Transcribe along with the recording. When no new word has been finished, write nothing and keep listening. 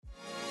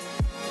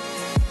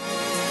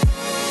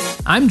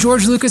I'm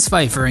George Lucas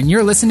Pfeiffer, and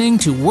you're listening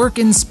to Work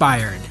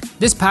Inspired.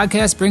 This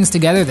podcast brings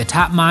together the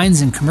top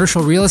minds in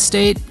commercial real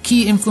estate,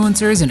 key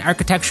influencers in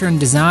architecture and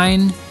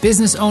design,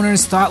 business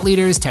owners, thought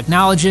leaders,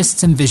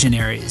 technologists, and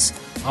visionaries,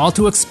 all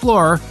to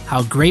explore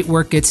how great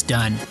work gets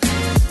done.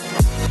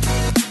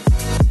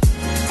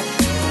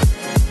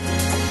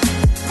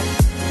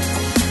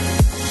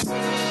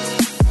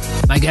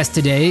 My guest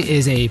today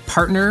is a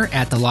partner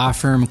at the law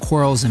firm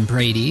Quarles &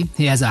 Brady.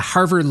 He has a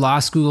Harvard Law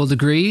School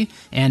degree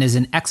and is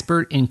an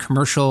expert in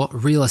commercial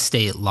real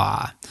estate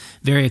law.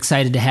 Very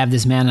excited to have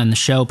this man on the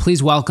show.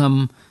 Please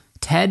welcome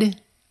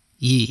Ted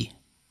Yee.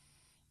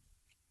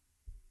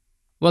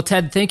 Well,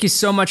 Ted, thank you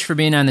so much for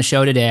being on the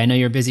show today. I know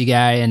you're a busy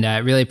guy, and I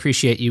really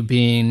appreciate you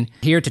being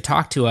here to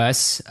talk to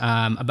us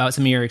about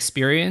some of your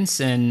experience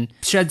and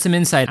shed some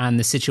insight on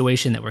the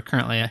situation that we're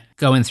currently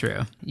going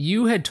through.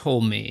 You had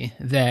told me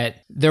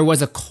that there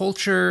was a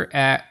culture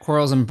at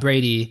Quarles &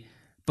 Brady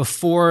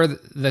before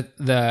the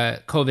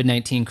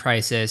COVID-19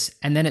 crisis,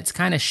 and then it's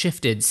kind of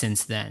shifted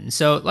since then.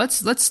 So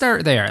let's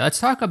start there. Let's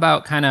talk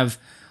about kind of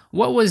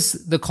what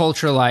was the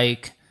culture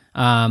like,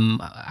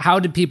 how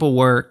did people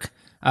work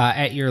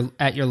at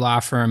your law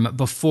firm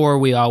before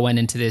we all went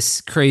into this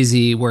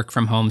crazy work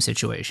from home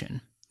situation?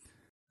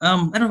 I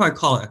don't know if I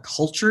call it a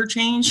culture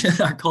change.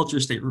 Our culture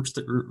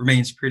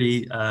remains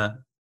pretty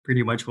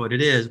much what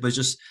it is, but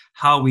just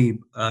how we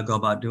go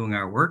about doing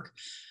our work.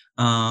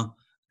 I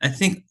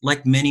think,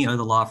 like many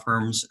other law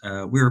firms,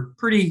 we're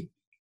pretty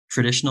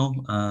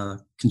traditional,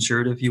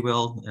 conservative, if you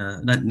will,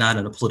 not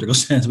in a political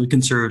sense, but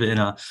conservative in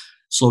a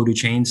slow to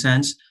change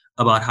sense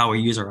about how we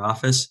use our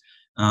office.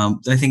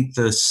 I think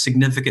the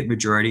significant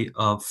majority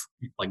of,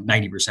 like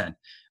 90%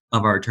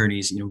 of our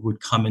attorneys, would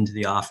come into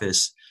the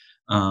office,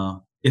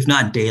 if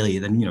not daily,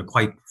 then,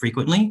 quite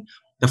frequently.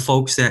 The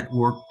folks that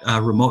work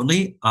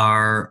remotely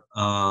were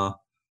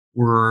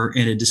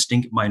in a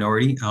distinct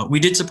minority. We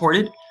did support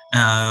it,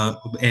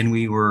 and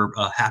we were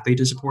happy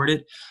to support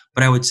it.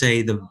 But I would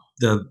say the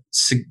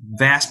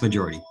vast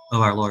majority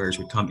of our lawyers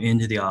would come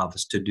into the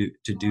office to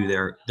do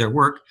their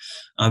work,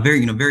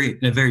 very in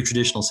a very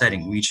traditional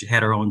setting. We each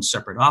had our own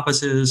separate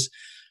offices,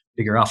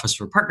 bigger office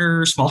for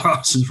partners, smaller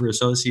offices for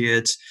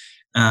associates.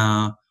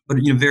 But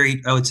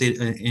very, I would say,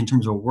 in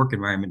terms of a work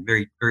environment,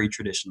 very, very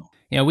traditional.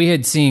 Yeah, we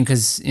had seen,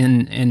 because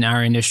in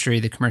our industry,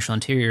 the commercial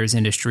interiors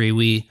industry,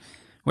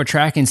 we're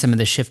tracking some of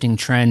the shifting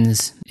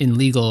trends in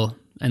legal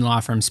and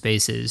law firm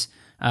spaces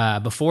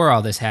before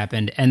all this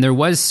happened, and there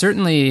was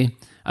certainly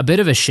a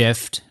bit of a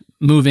shift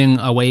moving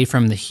away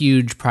from the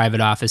huge private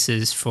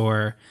offices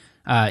for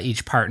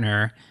each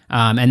partner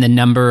and the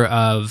number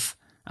of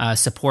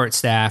support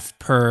staff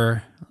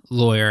per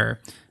lawyer.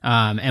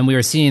 And we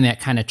were seeing that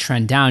kind of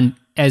trend down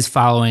as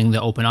following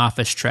the open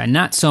office trend,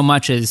 not so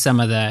much as some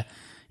of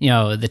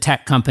the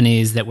tech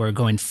companies that were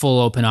going full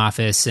open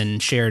office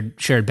and shared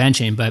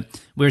benching, but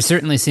we were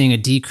certainly seeing a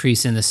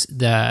decrease in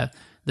the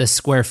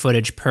square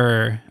footage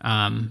per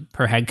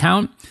head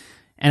count.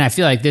 And I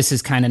feel like this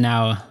is kind of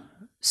now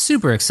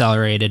super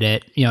accelerated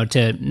it,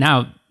 to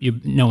now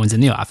no one's in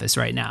the office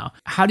right now.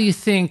 How do you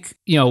think,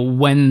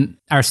 when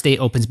our state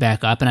opens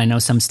back up, and I know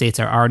some states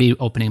are already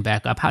opening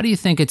back up, how do you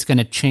think it's going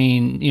to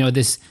change,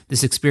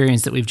 this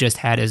experience that we've just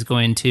had is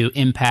going to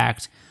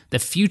impact the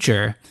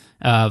future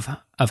of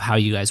how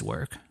you guys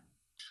work?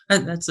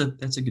 That's a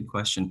good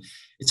question.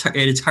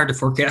 It's hard to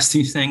forecast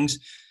these things,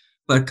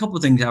 but a couple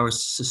of things I would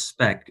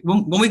suspect.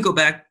 When we go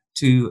back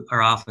to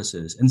our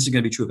offices, and this is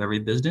going to be true of every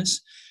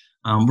business,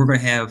 we're going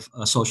to have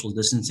social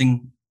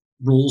distancing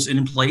rules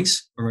in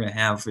place. We're going to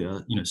have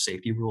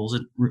safety rules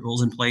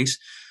in place.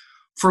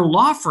 For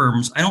law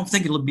firms, I don't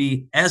think it'll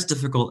be as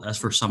difficult as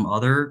for some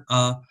other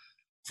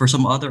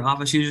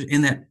office users,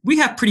 in that we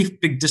have pretty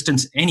big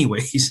distance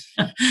anyways.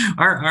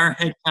 Our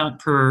head count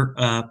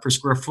per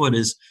square foot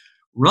is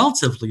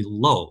relatively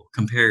low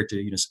compared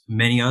to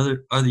many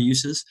other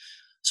uses.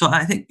 So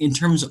I think in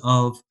terms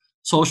of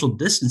social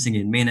distancing,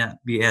 it may not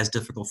be as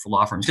difficult for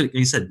law firms. Like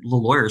you said, the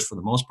lawyers, for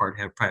the most part,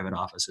 have private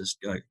offices,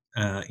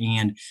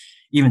 and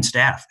even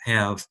staff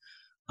have,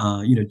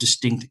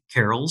 distinct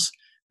carrels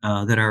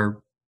that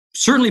are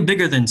certainly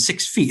bigger than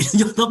 6 feet.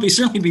 They'll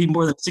certainly be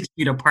more than 6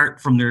 feet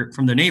apart from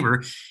their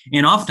neighbor.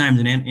 And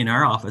oftentimes in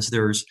our office,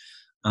 there's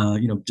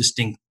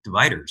distinct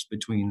dividers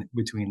between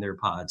their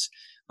pods.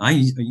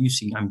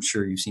 I'm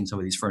sure you've seen some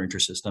of these furniture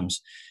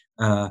systems.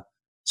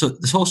 So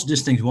the social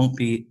distancing won't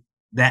be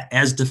that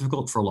as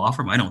difficult for a law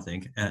firm, I don't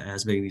think,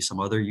 as maybe some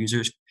other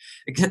users.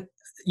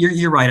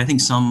 You're right. I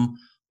think some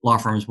law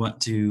firms went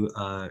to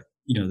the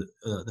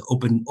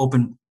open.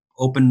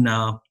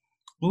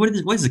 What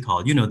is it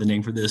called? The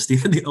name for this,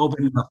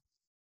 the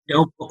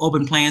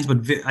open plans, but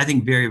I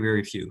think very,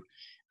 very few.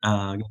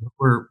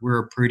 We're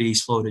a pretty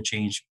slow to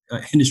change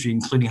industry,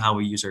 including how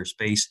we use our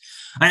space.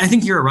 I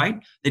think you're right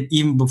that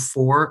even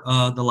before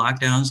the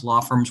lockdowns,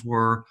 law firms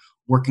were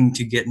working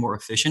to get more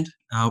efficient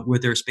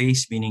with their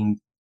space, meaning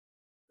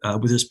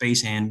with their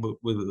space and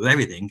with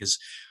everything, because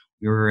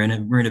we're in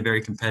a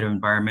very competitive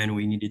environment.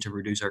 We needed to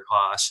reduce our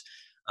costs.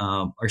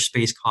 Our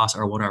space costs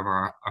are one of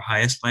our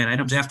highest line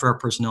items after our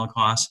personnel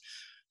costs.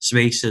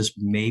 Space is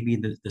maybe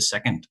the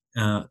second,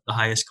 the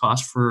highest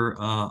cost for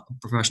a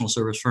professional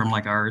service firm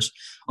like ours.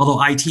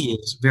 Although IT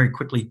is very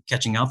quickly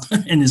catching up,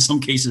 and in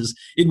some cases,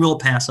 it will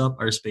pass up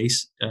our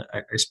space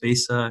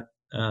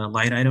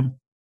line item.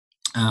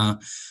 Uh,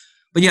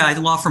 but yeah,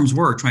 the law firms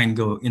were trying to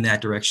go in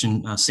that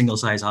direction, single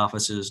size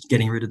offices,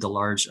 getting rid of the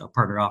large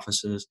partner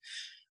offices.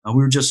 We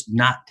were just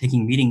not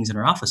taking meetings in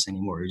our office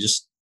anymore.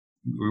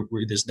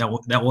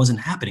 That wasn't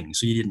happening.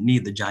 So you didn't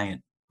need the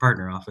giant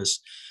partner office.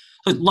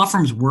 So law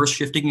firms were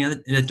shifting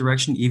in that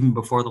direction even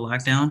before the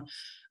lockdown.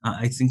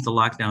 I think the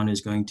lockdown is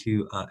going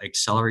to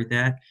accelerate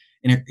that.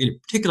 And in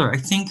particular, I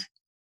think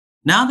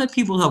now that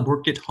people have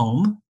worked at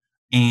home,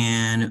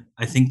 and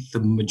I think the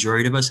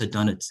majority of us have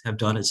done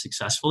it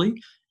successfully.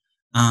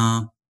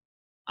 Uh,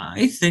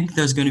 I think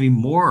there's going to be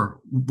more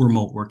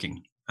remote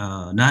working,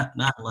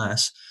 not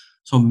less.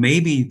 So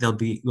maybe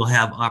we'll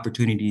have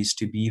opportunities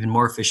to be even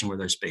more efficient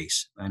with our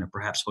space, and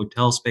perhaps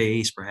hotel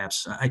space,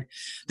 perhaps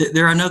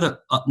there are another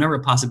number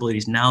of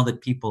possibilities now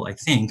that people, I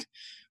think,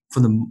 for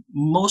the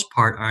most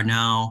part, are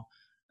now,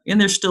 and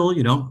there's still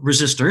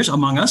resistors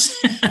among us,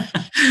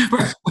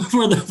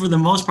 for the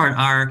most part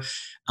are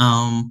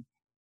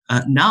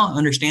now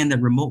understand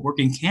that remote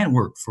working can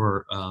work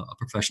for a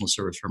professional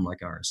service firm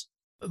like ours.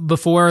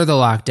 Before the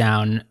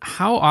lockdown,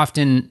 how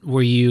often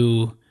were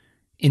you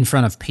in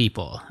front of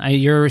people?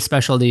 Your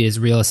specialty is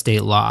real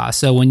estate law.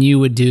 So when you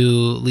would do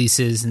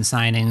leases and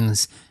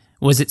signings,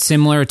 was it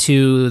similar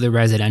to the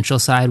residential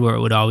side where it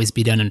would always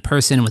be done in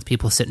person with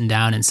people sitting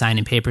down and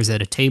signing papers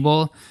at a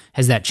table?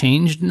 Has that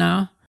changed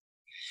now?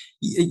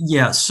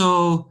 Yeah.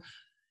 So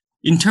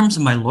in terms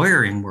of my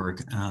lawyering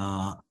work,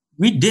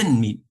 we didn't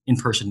meet in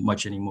person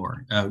much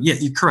anymore. Yeah,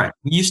 you're correct.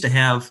 We used to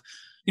have,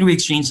 we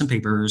exchanged some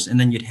papers, and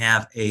then you'd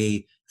have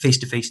a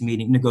face-to-face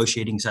meeting,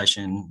 negotiating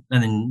session,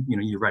 and then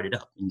you write it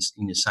up and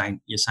you sign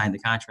the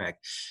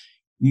contract.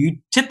 You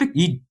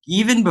typically,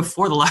 even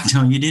before the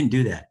lockdown, you didn't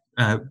do that.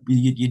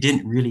 You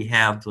didn't really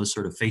have those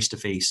sort of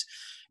face-to-face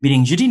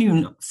meetings. You didn't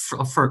even,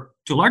 for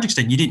to a large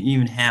extent, you didn't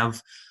even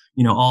have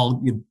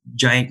all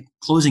giant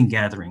closing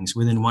gatherings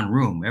within one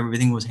room.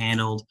 Everything was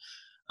handled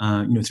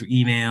through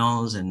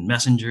emails and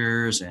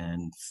messengers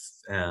and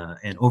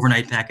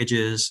overnight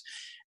packages.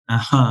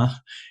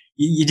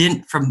 You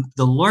didn't, from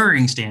the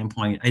lawyering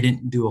standpoint, I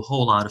didn't do a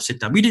whole lot of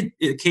sit down. We did,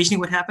 occasionally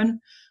would happen,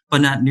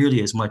 but not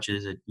nearly as much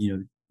as it,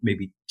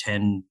 maybe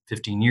 10,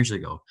 15 years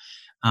ago.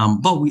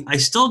 But I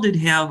still did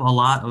have a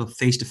lot of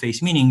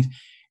face-to-face meetings.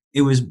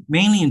 It was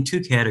mainly in two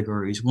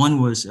categories.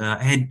 One was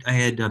I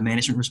had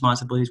management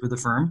responsibilities with the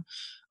firm.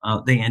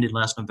 They ended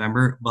last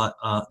November, but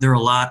there are a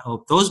lot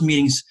of those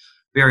meetings.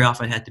 Very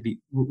often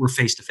were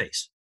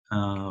face-to-face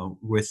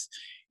with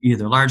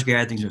either large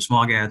gatherings or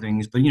small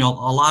gatherings. But a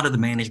lot of the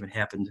management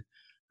happened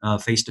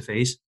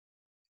face-to-face,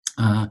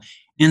 and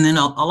then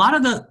a lot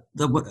of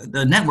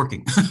the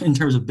networking in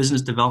terms of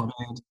business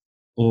development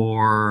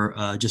or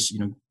just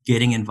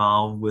getting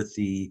involved with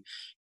the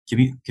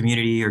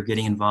community or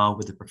getting involved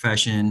with the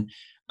profession.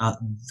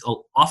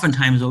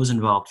 Oftentimes those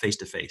involved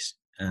face-to-face.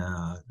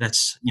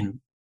 That's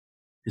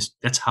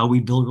that's how we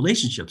build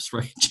relationships,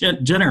 right?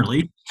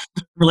 Generally,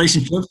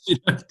 relationships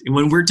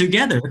when we're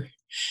together.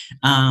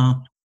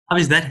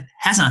 Obviously, that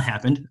has not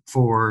happened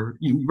for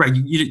you, right?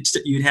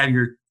 You'd have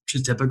your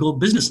typical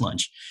business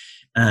lunch.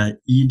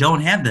 You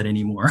don't have that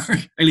anymore.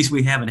 At least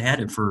we haven't had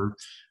it for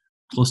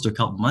close to a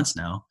couple months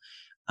now.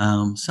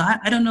 So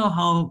I don't know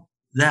how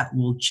that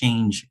will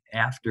change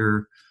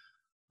after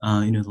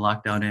the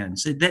lockdown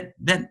ends. So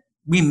that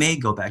we may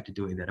go back to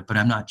doing that, but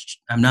I'm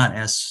not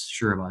as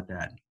sure about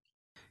that.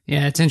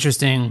 Yeah, it's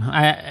interesting.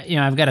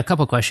 I've got a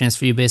couple questions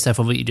for you based off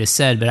of what you just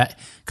said, but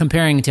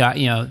comparing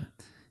to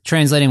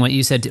translating what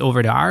you said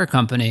over to our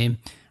company,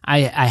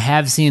 I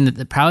have seen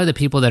that probably the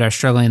people that are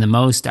struggling the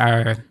most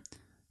are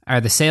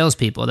the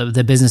salespeople,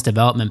 the business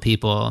development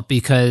people,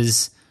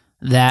 because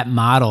that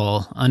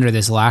model under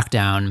this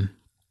lockdown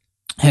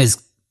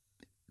has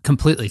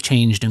completely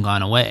changed and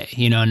gone away.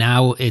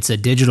 Now it's a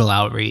digital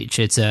outreach.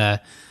 It's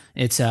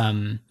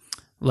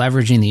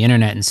leveraging the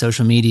internet and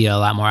social media a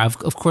lot more.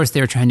 Of course,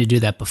 they were trying to do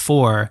that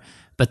before,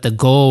 but the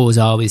goal was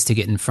always to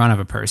get in front of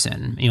a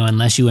person.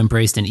 Unless you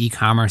embraced an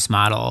e-commerce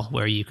model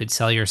where you could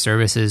sell your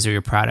services or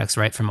your products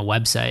right from a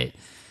website,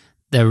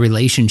 the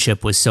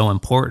relationship was so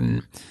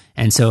important.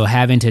 And so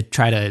having to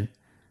try to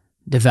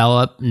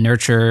develop,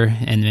 nurture,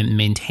 and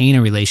maintain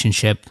a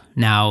relationship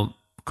now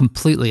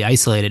completely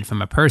isolated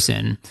from a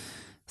person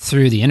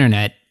through the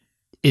internet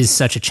is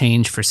such a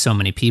change for so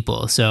many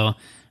people. So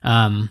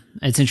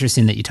it's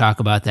interesting that you talk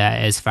about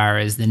that as far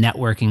as the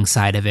networking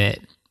side of it.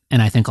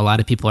 And I think a lot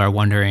of people are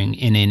wondering,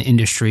 in an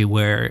industry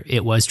where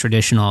it was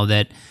traditional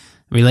that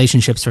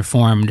relationships were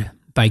formed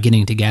by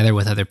getting together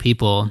with other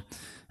people,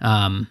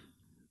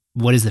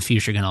 what is the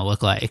future going to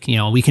look like?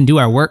 We can do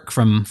our work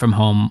from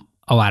home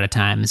a lot of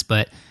times,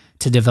 but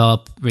to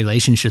develop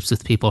relationships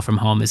with people from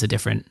home is a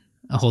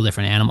whole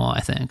different animal,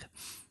 I think.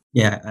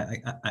 Yeah,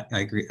 I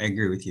agree. I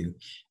agree with you.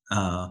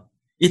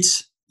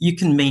 You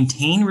can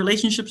maintain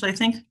relationships, I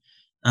think,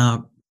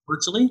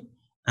 virtually,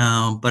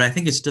 but I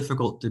think it's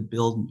difficult to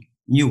build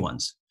new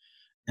ones.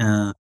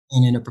 And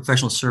in a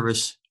professional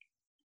services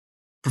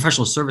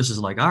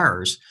like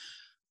ours,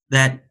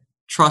 that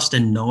trust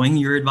and knowing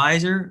your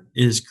advisor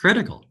is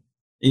critical.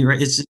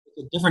 Right? It's a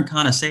different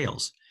kind of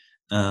sales.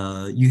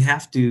 You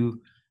have to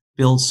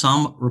build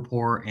some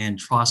rapport and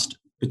trust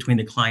between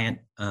the client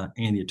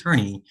and the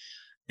attorney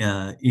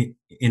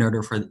in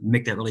order for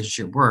make that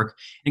relationship work.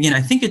 Again,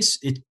 I think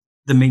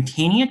the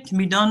maintaining it can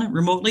be done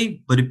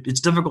remotely, but it's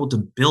difficult to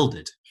build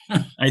it.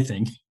 I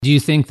think. Do you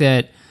think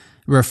that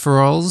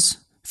referrals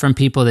from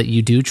people that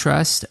you do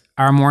trust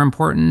are more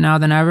important now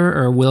than ever,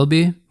 or will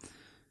be?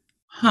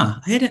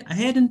 I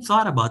hadn't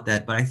thought about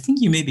that, but I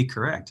think you may be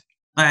correct.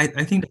 I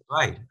think that's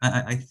right.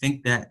 I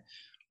think that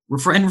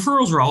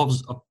referrals are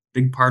always a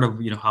big part of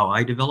how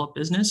I develop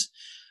business.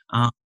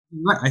 Uh,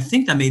 right, I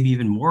think that may be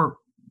even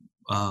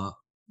uh,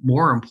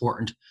 more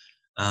important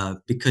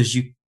because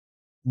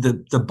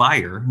the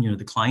buyer,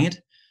 the client,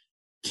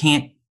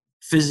 can't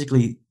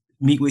physically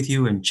meet with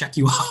you and check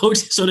you out,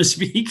 so to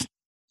speak.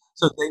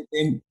 So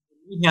they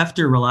have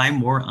to rely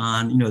more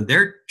on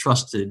their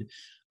trusted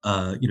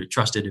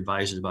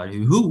advisors about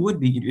who would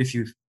be if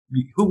you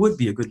who would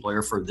be a good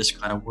lawyer for this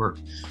kind of work.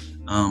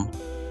 Um,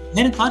 I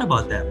hadn't thought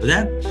about that, but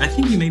that I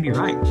think you may be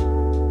right.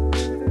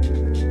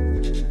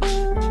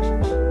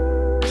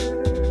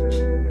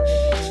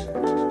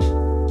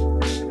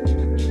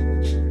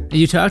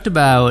 You talked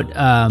about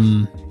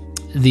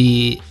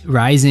the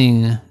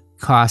rising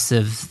costs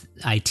of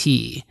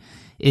IT.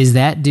 Is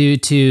that due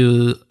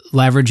to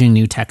leveraging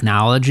new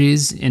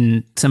technologies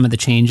in some of the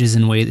changes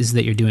in ways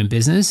that you're doing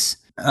business?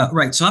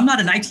 Right. So I'm not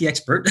an IT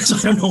expert, so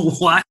I don't know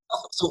why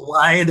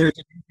there's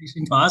an increase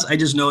in cost. I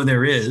just know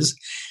there is,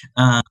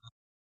 uh,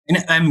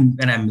 and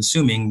I'm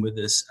assuming with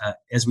this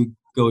as we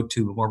go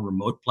to a more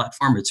remote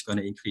platform, it's going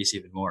to increase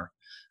even more.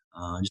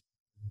 Just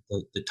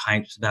the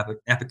types of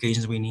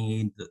applications we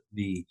need,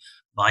 the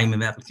volume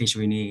of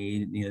application we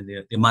need,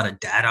 the amount of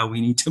data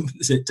we need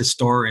to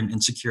store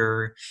and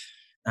secure.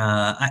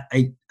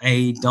 I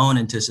don't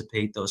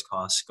anticipate those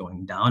costs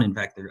going down. In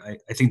fact,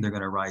 I think they're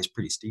going to rise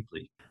pretty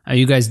steeply. Are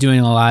you guys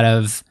doing a lot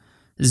of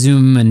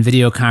Zoom and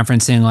video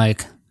conferencing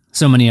like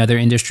so many other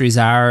industries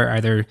are? Are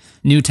there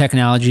new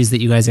technologies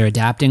that you guys are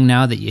adapting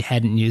now that you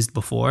hadn't used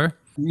before?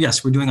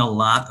 Yes, we're doing a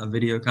lot of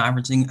video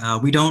conferencing.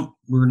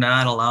 We're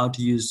not allowed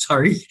to use.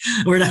 Sorry,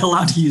 we're not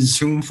allowed to use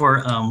Zoom for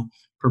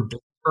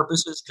business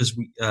purposes because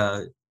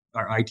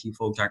our IT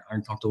folks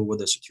aren't comfortable with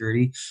the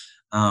security.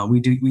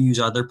 We use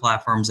other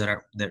platforms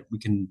that we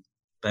can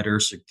better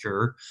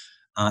secure,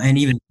 and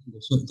even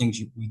there's certain things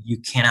you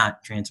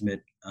cannot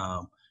transmit,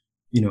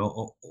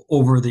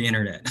 over the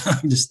internet.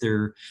 Just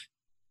there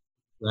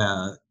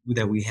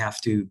that we have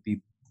to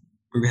be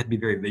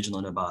very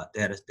vigilant about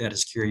data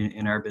security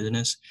in our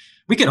business.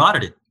 We can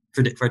audit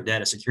it for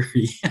data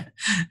security.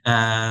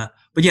 But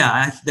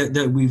yeah,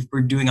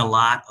 we're doing a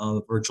lot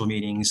of virtual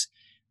meetings.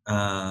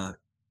 Uh,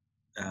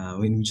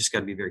 we just got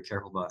to be very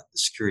careful about the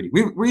security.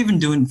 We're even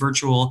doing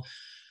virtual.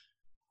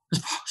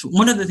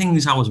 One of the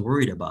things I was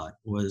worried about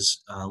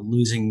was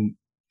losing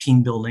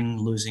team building,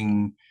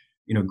 losing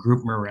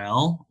group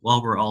morale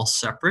while we're all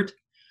separate.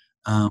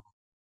 Um,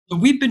 so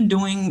we've been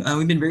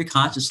very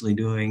consciously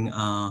doing,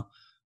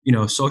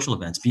 social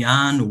events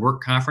beyond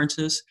work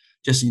conferences,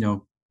 just,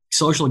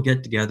 social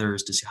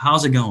get-togethers to see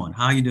how's it going,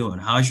 how you doing,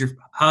 how's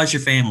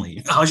your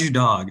family, how's your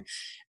dog,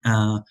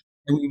 and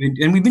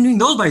we've been doing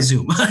those by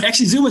Zoom.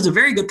 Actually, Zoom is a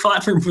very good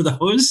platform for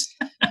those.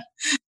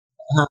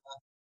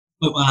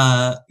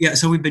 But yeah,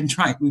 so we've been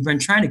trying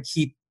to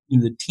keep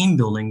the team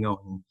building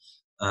going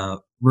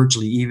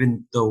virtually,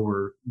 even though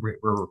we're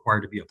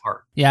required to be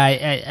apart.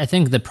 Yeah, I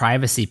think the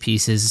privacy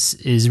piece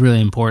is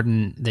really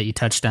important that you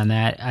touched on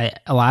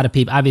that. A lot of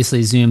people,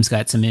 obviously, Zoom's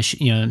got some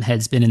issue,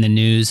 has been in the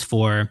news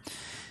for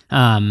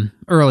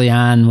early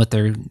on with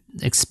their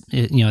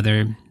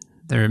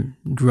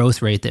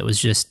growth rate that was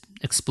just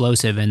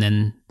explosive, and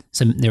then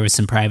there was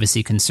some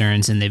privacy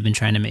concerns, and they've been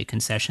trying to make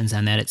concessions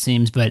on that, it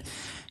seems. But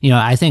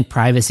I think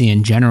privacy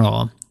in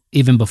general,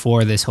 even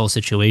before this whole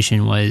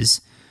situation,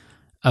 was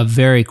a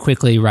very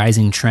quickly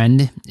rising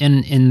trend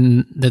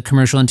in the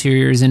commercial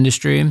interiors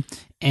industry,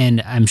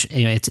 and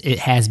it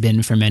has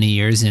been for many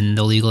years in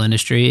the legal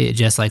industry,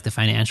 just like the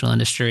financial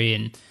industry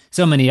and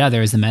so many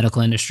others, the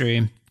medical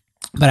industry.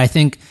 But I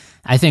think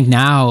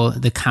now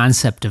the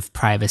concept of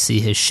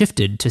privacy has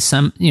shifted to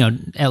some,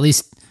 at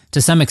least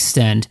to some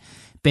extent,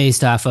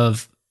 based off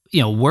of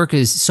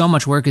so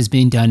much work is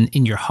being done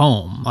in your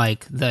home,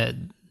 like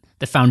the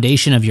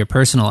foundation of your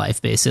personal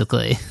life,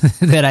 basically.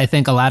 That I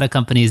think a lot of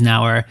companies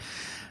now are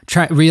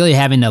really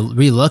having to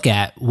relook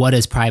at what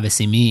does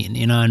privacy mean,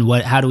 and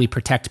how do we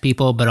protect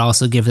people, but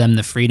also give them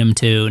the freedom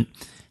to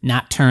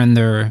not turn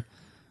their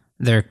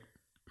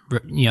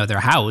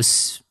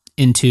house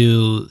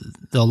into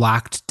the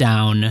locked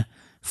down,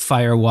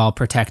 firewall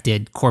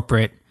protected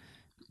corporate,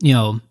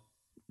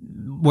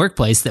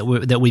 workplace that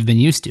we've been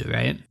used to,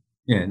 right?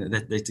 Yeah,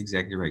 that's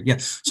exactly right. Yeah.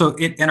 So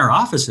in our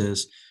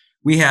offices,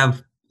 we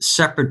have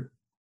separate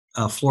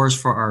floors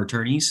for our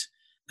attorneys,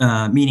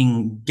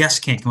 meaning guests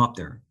can't come up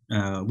there.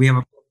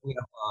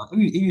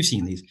 You've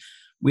seen these.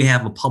 We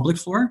have a public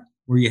floor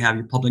where you have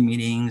your public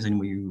meetings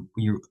and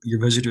your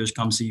visitors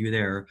come see you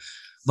there.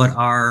 But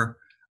our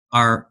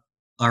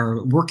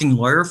our working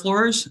lawyer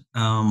floors,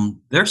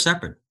 they're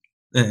separate,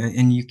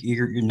 and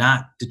you're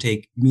not to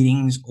take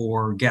meetings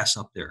or guests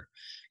up there.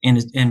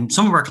 And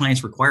some of our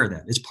clients require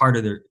that. It's part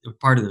of their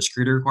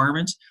security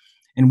requirements,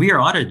 and we are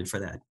audited for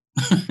that.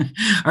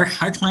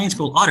 Our clients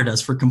will audit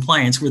us for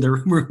compliance with their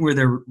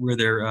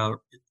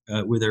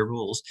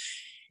rules.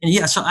 And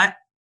yeah, so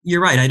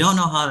you're right. I don't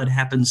know how that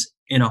happens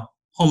in a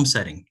home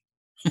setting.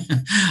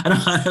 I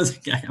don't know.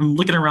 I'm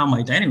looking around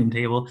my dining room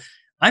table.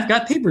 I've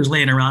got papers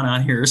laying around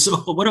on here. So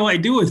what do I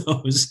do with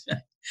those?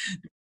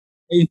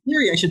 In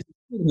theory, I should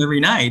do them every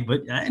night,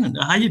 but I don't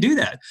know how you do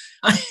that.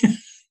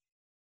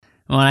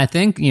 Well, I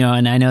think,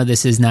 and I know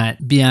this is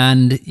not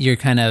beyond your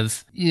kind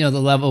of, the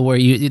level where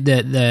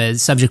the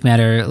subject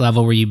matter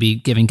level where you be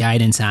giving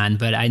guidance on,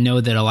 but I know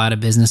that a lot of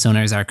business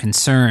owners are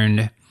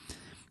concerned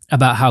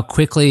about how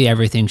quickly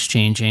everything's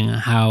changing,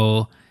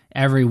 how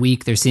every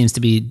week there seems to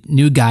be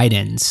new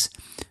guidance.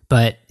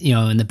 But,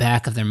 in the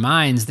back of their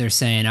minds, they're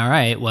saying, all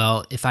right,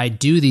 well, if I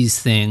do these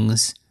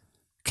things,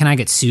 can I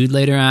get sued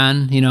later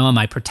on? Am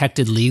I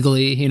protected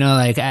legally?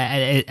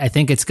 I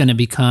think it's going to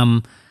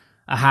become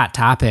a hot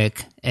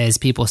topic as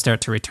people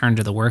start to return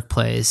to the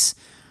workplace.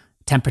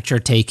 Temperature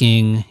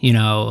taking,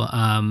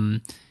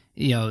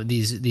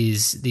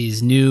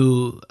 these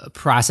new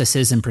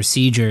processes and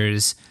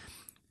procedures.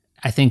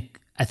 I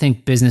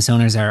think business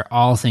owners are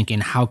all thinking,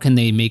 how can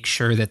they make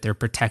sure that they're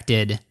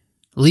protected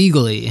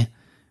legally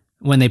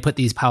when they put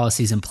these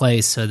policies in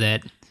place, so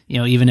that,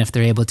 even if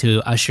they're able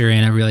to usher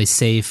in a really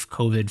safe,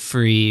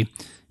 COVID-free,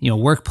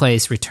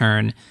 workplace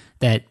return,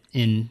 that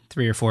in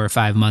 3 or 4 or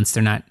 5 months,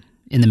 they're not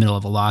in the middle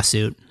of a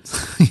lawsuit.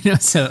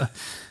 So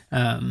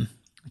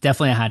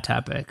definitely a hot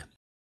topic.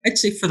 I'd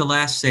say for the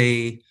last,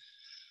 say,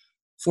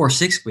 4 or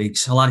 6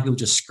 weeks, a lot of people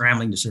just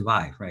scrambling to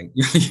survive, right?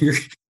 You're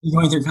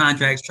going through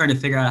contracts, trying to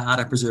figure out how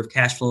to preserve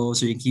cash flow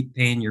so you can keep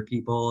paying your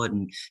people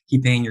and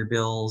keep paying your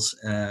bills.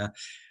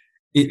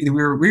 We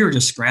were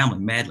just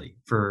scrambling madly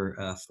for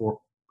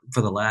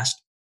the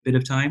last bit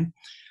of time.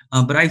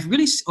 But I've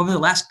really, over the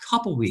last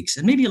couple weeks,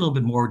 and maybe a little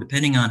bit more,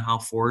 depending on how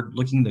forward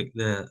looking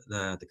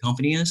the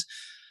company is,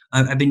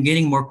 I've been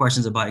getting more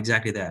questions about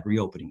exactly that,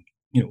 reopening.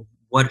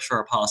 What should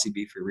our policy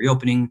be for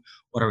reopening?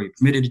 What are we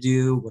permitted to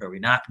do? What are we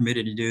not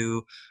permitted to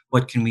do?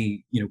 What can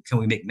we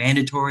make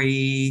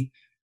mandatory,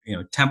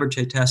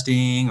 temperature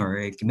testing or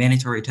a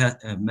mandatory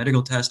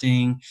medical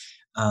testing?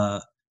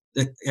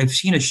 I've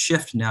seen a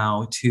shift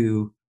now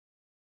to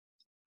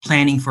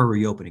planning for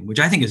reopening, which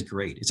I think is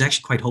great. It's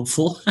actually quite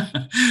hopeful,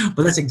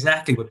 but that's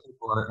exactly what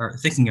people are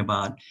thinking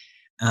about.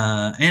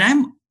 And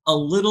I'm a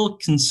little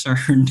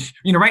concerned.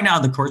 Right now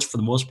the courts for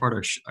the most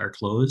part are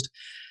closed.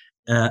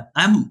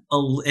 And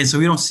so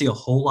we don't see a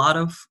whole lot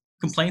of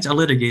complaints. Our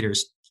litigators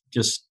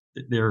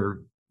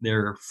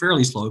they're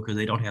fairly slow because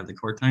they don't have the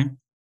court time.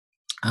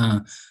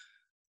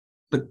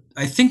 But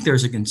I think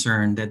there's a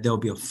concern that there'll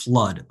be a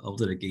flood of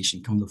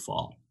litigation come the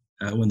fall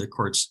when the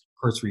courts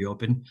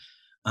reopen,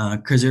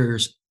 because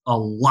there's a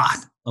lot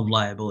of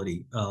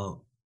liability, a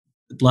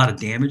lot of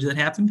damage that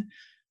happened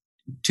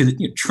to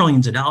the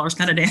trillions of dollars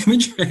kind of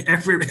damage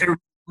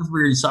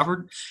everybody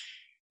suffered.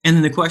 And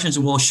then the question is,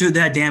 well, should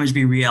that damage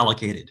be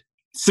reallocated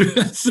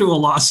through a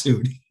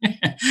lawsuit?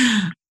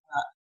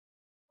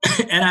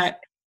 And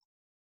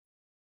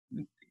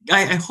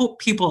I hope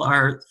people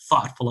are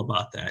thoughtful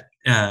about that,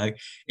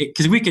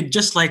 because we could,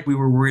 just like we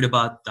were worried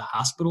about the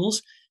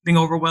hospitals being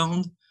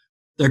overwhelmed,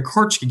 their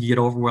courts could get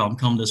overwhelmed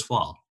come this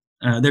fall.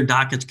 Their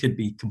dockets could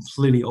be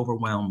completely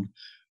overwhelmed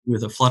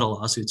with a flood of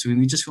lawsuits.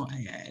 We just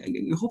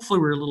hopefully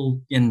we're a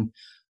little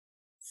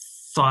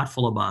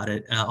thoughtful about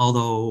it,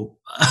 although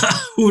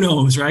who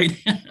knows, right?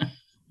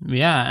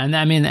 Yeah, and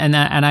I mean, and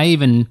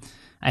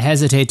I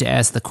hesitate to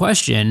ask the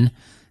question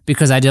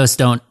because I just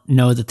don't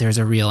know that there's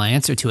a real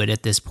answer to it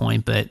at this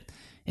point. But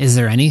is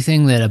there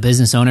anything that a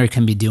business owner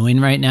can be doing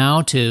right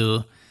now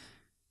to,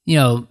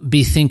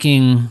 be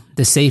thinking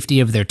the safety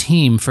of their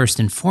team first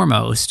and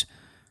foremost,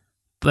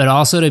 but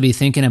also to be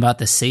thinking about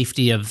the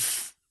safety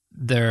of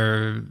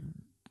their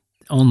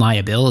own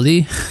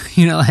liability?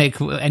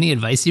 Like any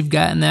advice you've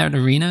got in that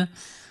arena?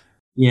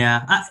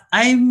 Yeah,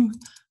 I'm.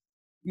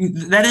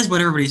 That is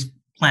what everybody's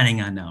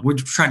planning on now. We're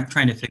trying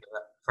to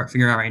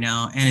figure out right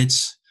now, and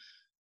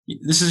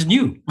this is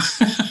new,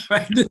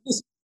 right? This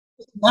is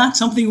not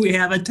something we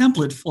have a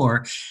template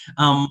for.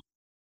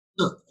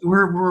 So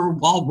we're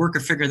all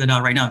working figuring that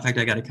out right now. In fact,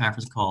 I got a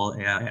conference call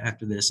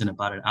after this in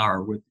about an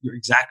hour with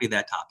exactly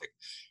that topic.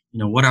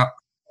 What are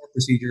our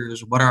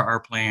procedures? What are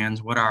our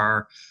plans? What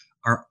are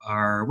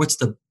what's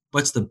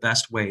the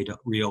best way to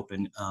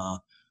reopen?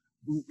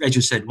 As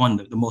you said,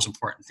 the most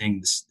important thing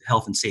is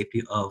health and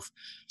safety of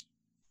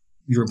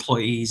your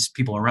employees,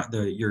 people around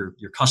your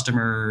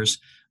customers,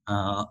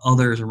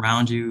 others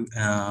around you.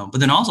 But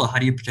then also, how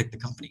do you protect the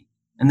company?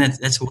 And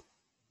that's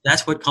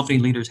what company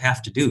leaders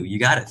have to do. You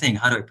got to think,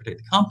 how do I protect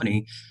the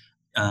company?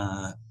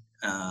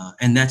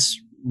 And that's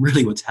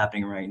really what's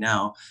happening right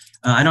now.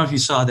 I don't know if you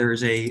saw,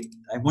 there's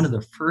one of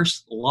the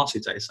first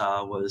lawsuits I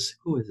saw was,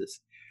 who is this?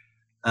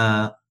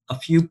 A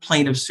few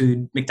plaintiffs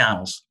sued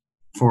McDonald's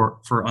for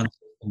unsafe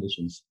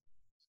conditions.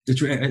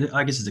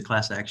 I guess it's a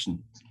class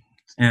action.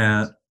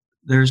 Uh,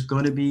 there's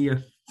going to be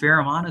a fair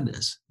amount of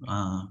this.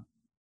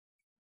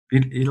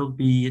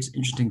 It's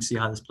interesting to see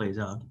how this plays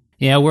out.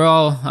 Yeah, we'll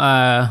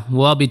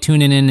all be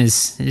tuning in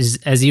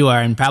as you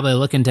are, and probably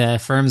looking to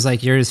firms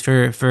like yours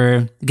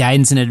for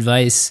guidance and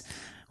advice.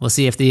 We'll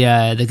see if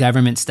the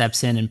government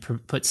steps in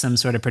and put some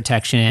sort of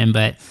protection in.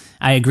 But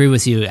I agree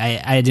with you.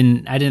 I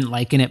didn't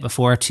liken it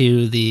before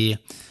to the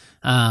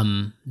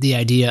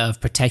idea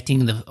of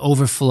protecting the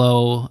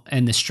overflow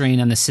and the strain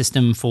on the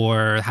system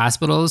for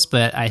hospitals.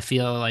 But I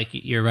feel like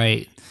you're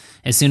right.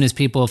 As soon as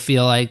people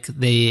feel like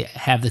they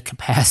have the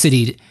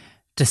capacity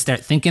to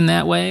start thinking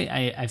that way,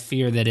 I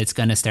fear that it's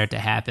going to start to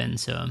happen.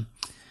 So,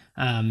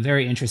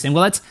 very interesting.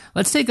 Well,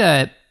 let's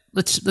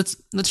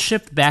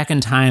shift back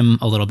in time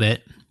a little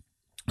bit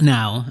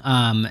now,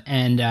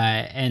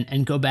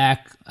 and go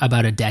back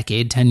about a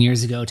decade, 10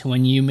 years ago, to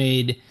when you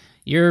made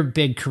your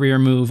big career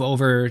move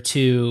over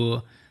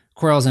to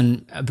Quarles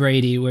and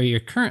Brady, where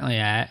you're currently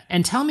at,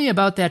 and tell me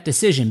about that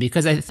decision,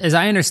 because as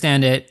I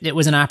understand it, it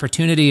was an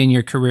opportunity in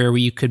your career where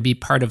you could be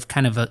part of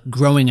kind of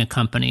growing a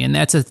company. And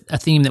that's a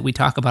theme that we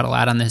talk about a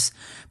lot on this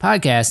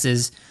podcast,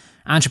 is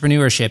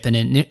entrepreneurship and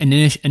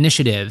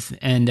initiative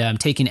and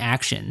taking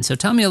action. So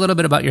tell me a little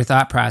bit about your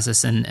thought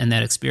process and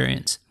that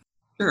experience.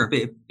 Sure,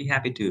 be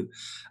happy to.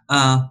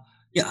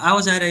 Yeah, I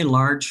was at a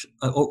large,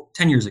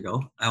 10 years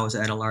ago, I was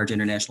at a large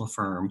international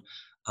firm,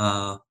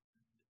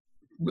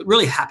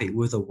 really happy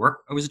with the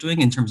work I was doing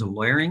in terms of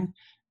lawyering,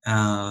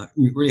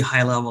 really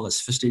high level, as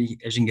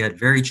sophisticated as you can get,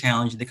 very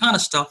challenging, the kind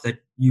of stuff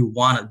that you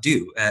want to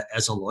do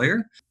as a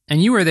lawyer.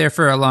 And you were there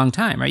for a long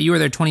time, right? You were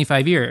there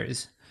 25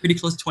 years. Pretty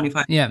close to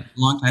 25. Yeah.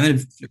 Long time.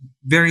 And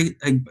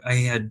I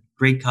had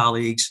great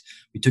colleagues.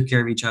 We took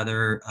care of each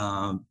other.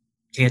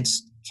 Can't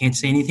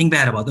say anything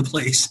bad about the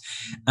place.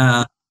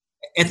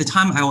 At the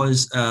time, I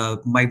was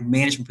my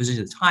management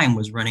position at the time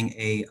was running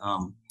a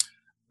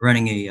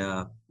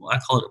I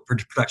call it a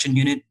production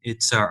unit.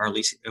 It's our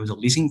leasing. It was a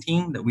leasing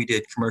team that we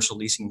did commercial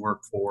leasing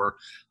work for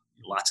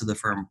lots of the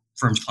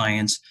firm's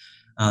clients.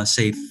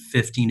 Say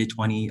 15 to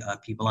 20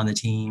 people on the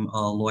team,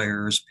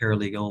 lawyers,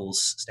 paralegals,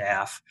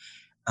 staff,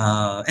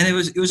 and it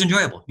was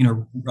enjoyable.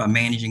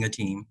 Managing a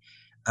team,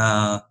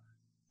 but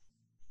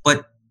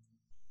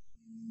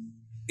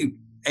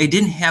I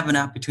didn't have an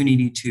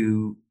opportunity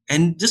to,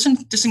 and this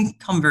doesn't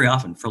come very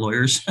often for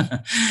lawyers,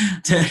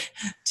 to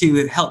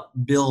help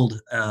build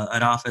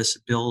an office,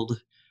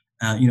 build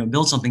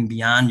something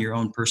beyond your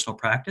own personal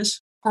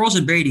practice. Quarles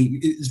and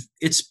Brady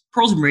has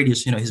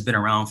been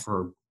around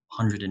for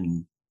 100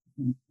 and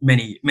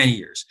many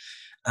years,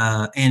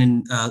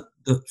 and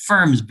the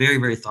firm is very,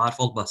 very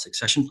thoughtful about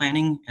succession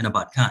planning and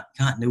about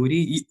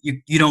continuity.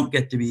 You don't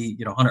get to be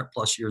 100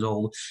 plus years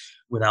old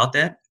without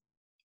that.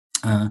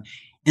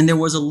 And there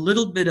was a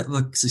little bit of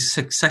a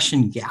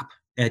succession gap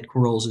at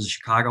Quarles'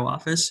 Chicago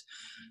office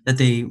that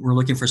they were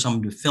looking for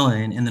someone to fill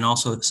in, and then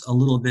also a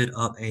little bit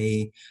of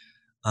a,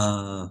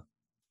 I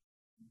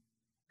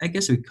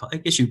guess you'd call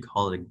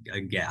it a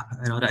gap.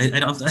 I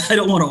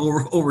don't want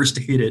to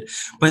overstate it,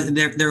 but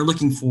they're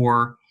looking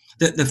for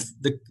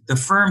the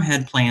firm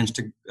had plans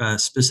to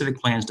specific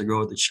plans to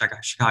grow the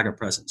Chicago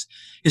presence.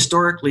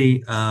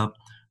 Historically,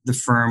 the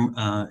firm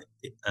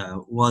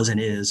was and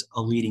is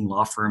a leading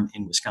law firm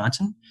in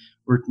Wisconsin.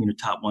 We're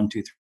top 1,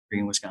 2, 3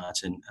 in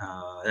Wisconsin.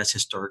 That's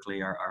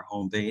historically our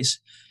home base.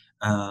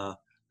 The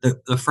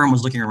firm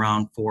was looking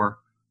around for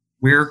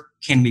where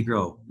can we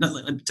grow.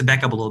 To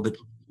back up a little bit,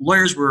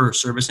 lawyers were a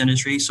service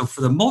industry, so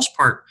for the most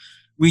part,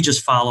 we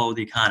just follow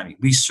the economy.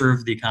 We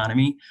serve the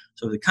economy.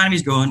 So if the economy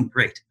is growing,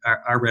 great.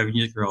 Our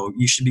revenues grow.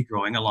 You should be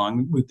growing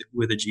along with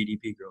the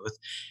GDP growth.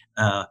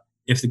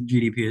 If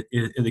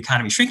the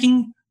economy is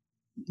shrinking,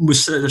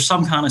 there's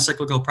some kind of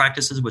cyclical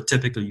practices, but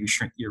typically you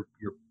shrink a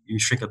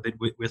bit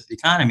with the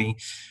economy.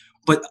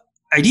 But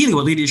ideally,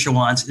 what leadership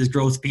wants is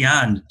growth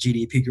beyond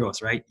GDP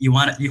growth, right? You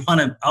want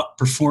to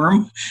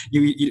outperform.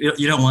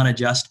 You don't want to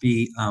just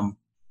be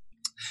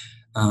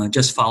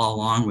just follow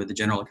along with the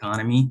general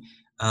economy.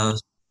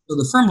 So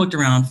the firm looked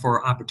around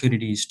for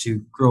opportunities to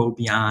grow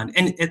beyond,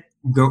 and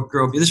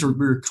grow. We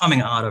were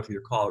coming out of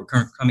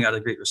coming out of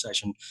the Great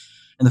Recession,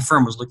 and the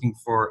firm was looking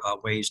for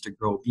ways to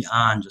grow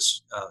beyond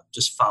just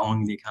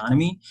following the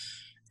economy.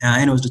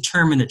 And it was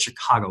determined that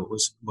Chicago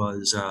was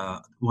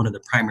one of the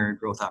primary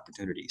growth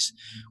opportunities.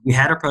 We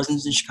had a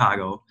presence in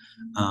Chicago,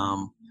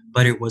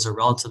 but it was a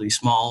relatively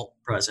small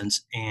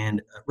presence,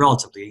 and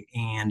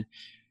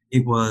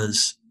it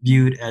was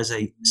viewed as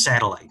a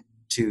satellite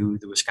to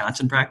the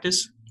Wisconsin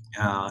practice,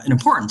 an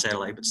important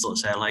satellite, but still a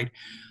satellite.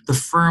 The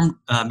firm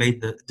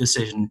made the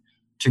decision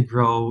to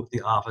grow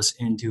the office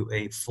into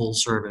a full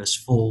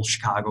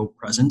Chicago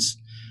presence.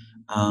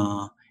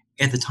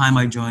 At the time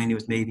I joined, it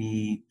was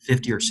maybe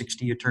 50 or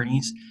 60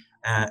 attorneys.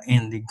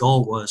 And the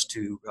goal was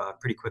to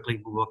pretty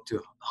quickly move up to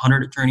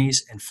 100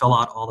 attorneys and fill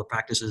out all the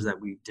practices that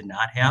we did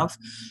not have.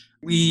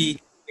 We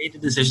made the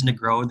decision to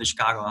grow the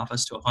Chicago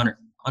office to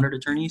 100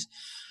 attorneys.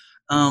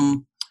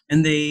 And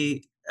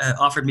they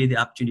offered me the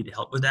opportunity to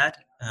help with that.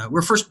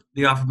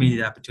 They offered me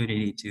the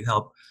opportunity to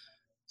help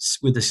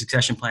with the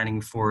succession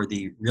planning for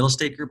the real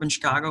estate group in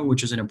Chicago,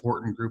 which is an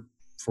important group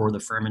for the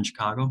firm in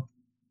Chicago.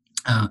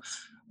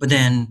 But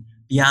then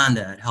beyond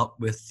that, help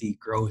with the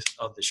growth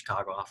of the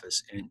Chicago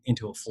office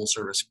into a full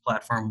service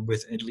platform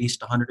with at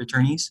least 100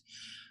 attorneys.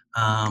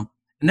 And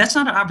that's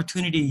not an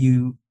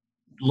opportunity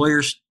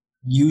lawyers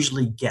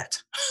usually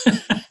get.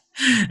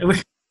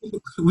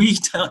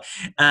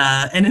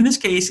 And in this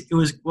case,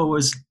 what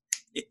was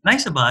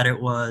nice about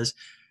it was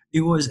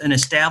an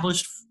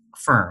established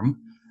firm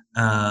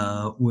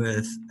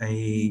with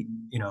a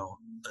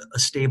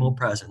stable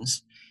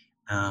presence.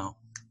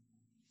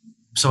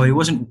 So it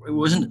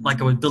wasn't like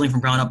I was building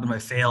from ground up and I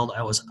failed.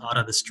 I was out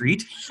of the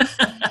street.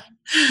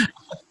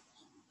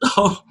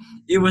 So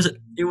it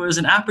was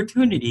an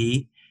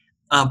opportunity,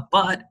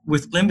 but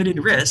with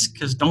limited risk,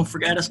 because don't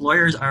forget, us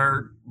lawyers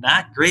are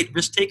not great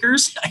risk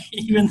takers.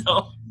 Even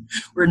though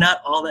we're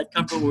not all that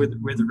comfortable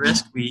with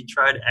risk, we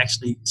try to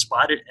actually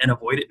spot it and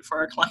avoid it for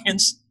our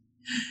clients.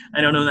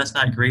 I don't know, that's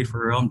not great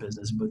for our own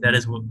business, but that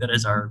is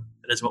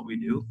what we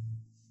do.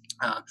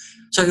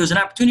 So it was an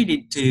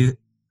opportunity to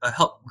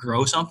help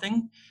grow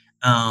something,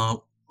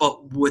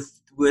 but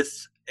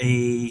with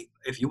a,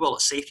 if you will, a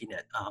safety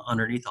net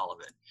underneath all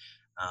of it.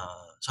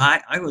 So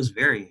I was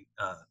very,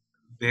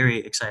 very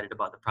excited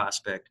about the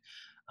prospect.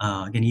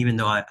 Again, even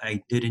though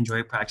I did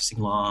enjoy practicing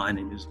law and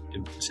it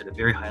was at a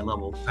very high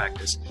level of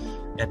practice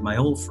at my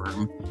old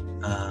firm,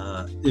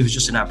 it was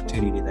just an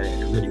opportunity that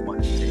I really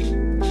wanted to take.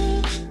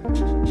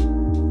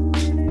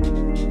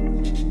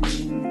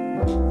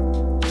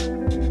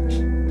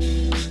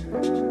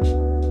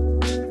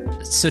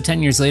 So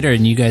 10 years later,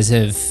 and you guys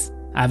have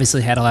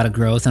obviously had a lot of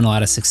growth and a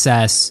lot of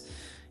success.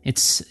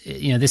 It's,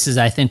 this is,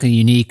 I think, a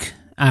unique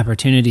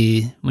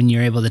opportunity when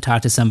you're able to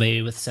talk to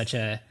somebody with such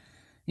a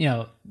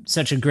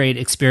great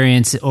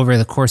experience over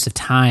the course of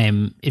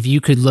time. If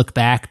you could look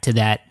back to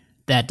that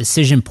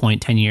decision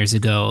point 10 years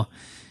ago,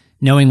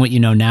 knowing what you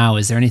know now,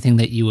 is there anything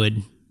that you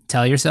would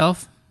tell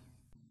yourself?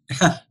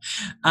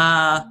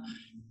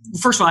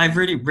 First of all, I've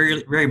really,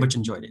 very, very much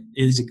enjoyed it.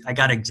 I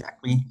got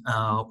exactly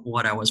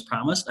what I was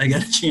promised. I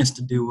got a chance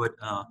to do what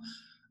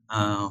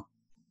I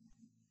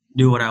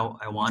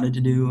wanted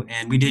to do,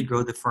 and we did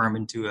grow the firm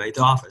into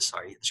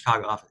the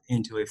Chicago office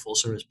into a full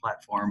service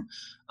platform.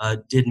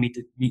 Did meet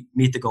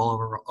the goal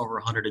of over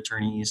 100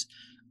 attorneys.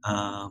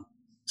 So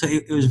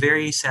it was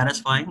very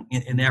satisfying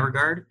in that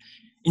regard.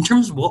 In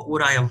terms of what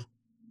would I have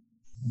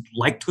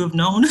liked to have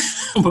known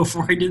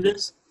before I did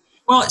this?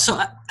 Well,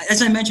 so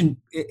as I mentioned,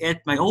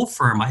 at my old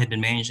firm, I had been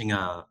managing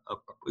I'll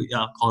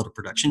call it a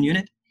production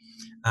unit,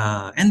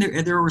 and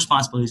there were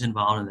responsibilities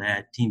involved in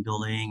that, team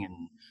building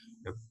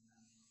and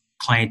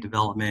client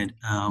development.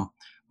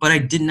 But I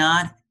did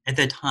not, at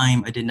that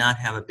time,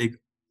 have a big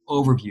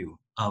overview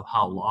of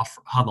how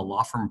the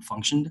law firm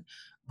functioned,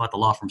 about the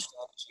law firm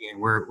strategy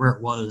and where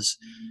it was,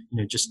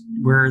 just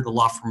where the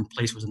law firm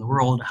place was in the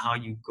world,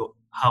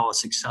 how a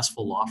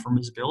successful law firm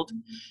is built.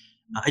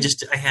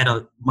 I had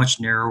a much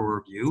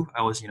narrower view.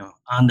 I was,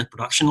 on the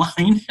production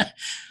line.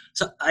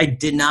 So I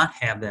did not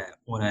have that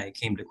when I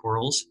came to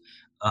Quarles.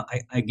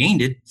 I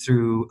gained it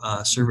through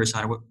service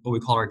on what we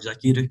call our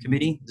executive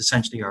committee,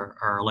 essentially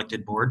our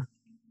elected board.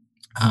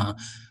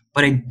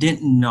 But I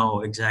didn't know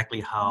exactly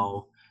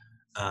how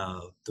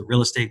the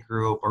real estate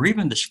group or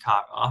even the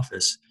Chicago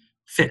office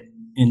fit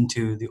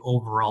into the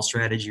overall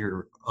strategy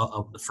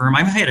of the firm.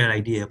 I had an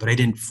idea, but I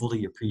didn't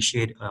fully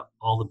appreciate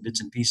all the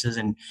bits and pieces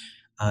and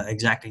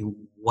exactly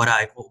what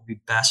would be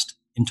best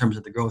in terms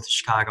of the growth of the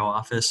Chicago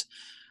office.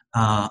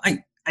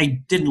 I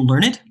didn't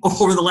learn it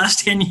over the last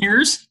 10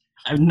 years.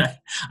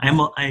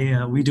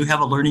 We do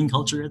have a learning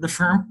culture at the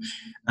firm,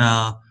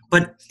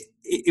 but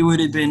it would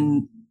have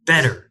been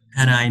better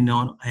had I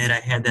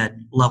had that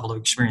level of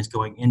experience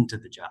going into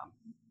the job.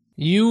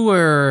 You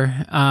were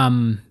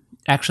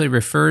actually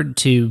referred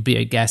to be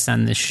a guest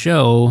on this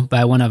show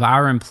by one of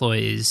our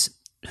employees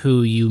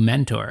who you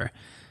mentor.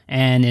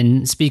 And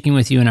in speaking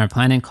with you in our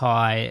planning call,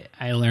 I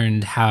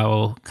learned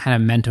how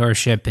kind of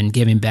mentorship and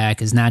giving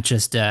back is not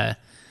just an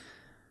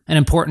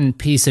important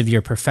piece of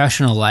your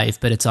professional life,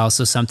 but it's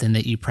also something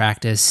that you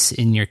practice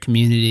in your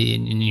community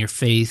and in your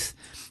faith.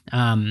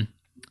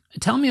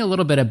 Tell me a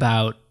little bit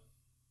about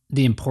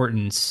the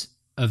importance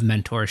of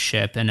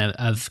mentorship and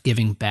of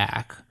giving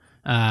back.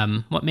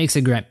 What makes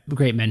a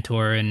great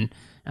mentor? And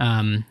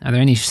are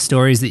there any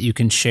stories that you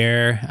can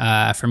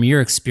share from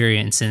your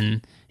experience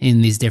in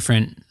these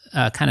different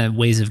kind of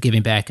ways of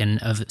giving back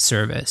and of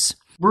service?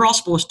 We're all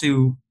supposed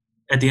to,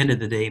 at the end of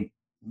the day,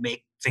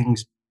 make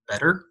things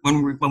better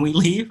when we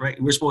leave,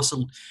 right? We're supposed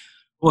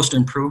to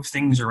improve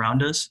things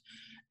around us,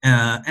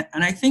 and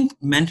I think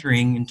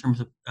mentoring in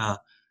terms of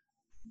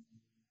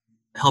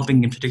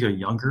helping, in particular,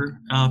 younger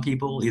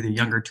people, either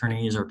younger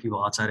attorneys or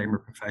people outside of your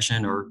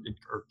profession, or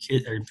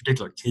kids, or in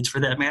particular kids for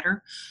that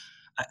matter,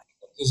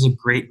 is a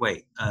great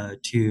way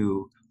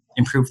to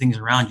improve things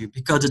around you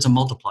because it's a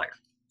multiplier,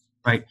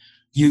 right?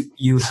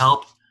 You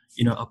help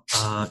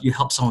you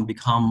help someone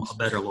become a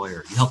better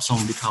lawyer. You help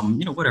someone become,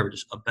 whatever,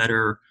 just a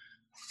better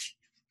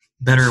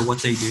what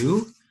they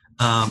do.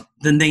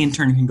 Then they in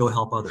turn can go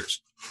help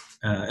others.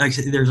 Like I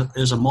said,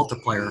 there's a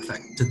multiplier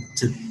effect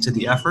to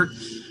the effort.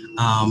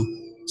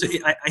 So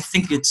I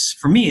think it's,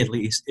 for me at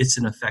least, it's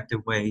an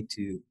effective way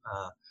to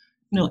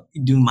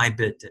do my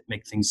bit to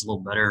make things a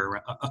little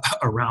better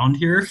around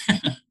here.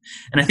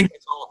 And I think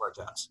that's all of our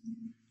jobs.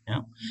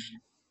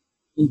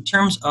 In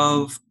terms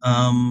of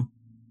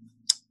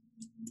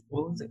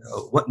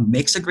what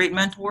makes a great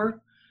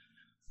mentor,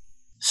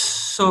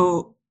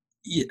 so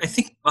I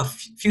think a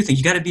few things.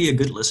 You got to be a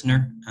good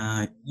listener.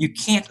 You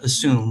can't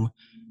assume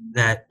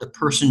that the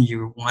person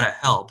you want to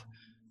help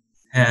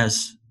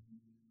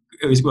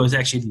was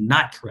actually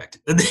not correct.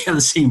 That they have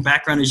the same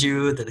background as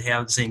you, that they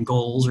have the same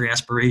goals or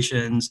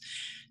aspirations.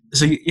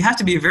 So you have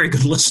to be a very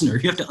good listener.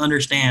 You have to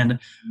understand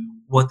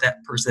what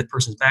that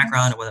person's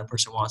background and what that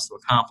person wants to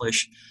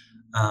accomplish,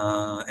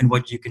 and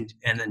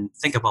then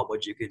think about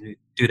what you can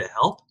do to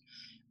help.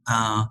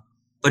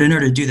 But in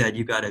order to do that,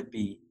 you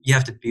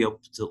have to be able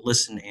to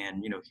listen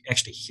and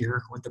actually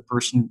hear what the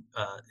person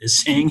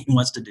is saying he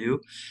wants to do,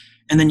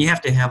 and then you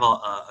have to have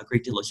a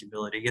great deal of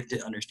humility. You have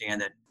to understand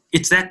that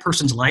it's that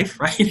person's life,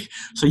 right?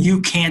 So you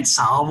can't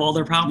solve all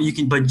their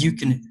problems. But you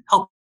can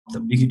help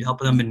them. You can help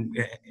them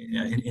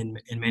in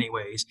many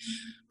ways,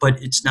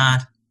 but it's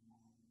not.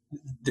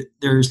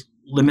 There's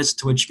limits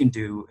to what you can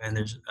do, and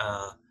there's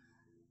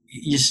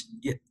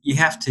you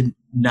have to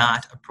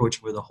not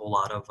approach with a whole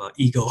lot of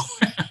ego,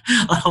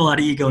 a whole lot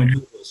of ego and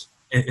egos,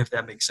 if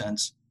that makes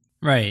sense.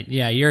 Right.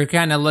 Yeah. You're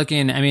kind of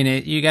looking. I mean,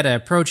 you got to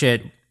approach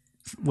it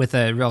with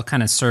a real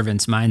kind of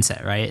servant's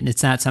mindset, right? And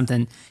it's not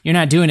something, you're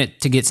not doing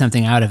it to get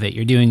something out of it.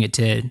 You're doing it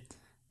to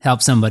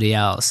help somebody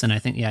else. And I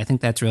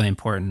think that's really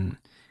important,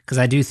 because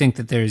I do think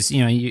that there's,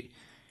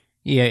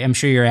 I'm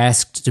sure you're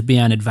asked to be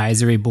on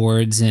advisory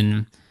boards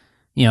and,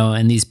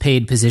 and these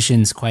paid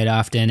positions quite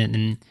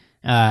often.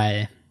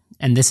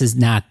 And this is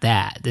not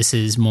that. This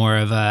is more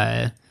of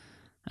a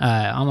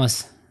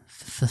almost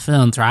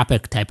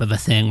philanthropic type of a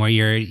thing where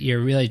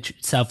you're really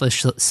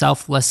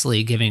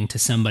selflessly giving to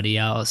somebody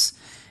else.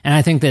 And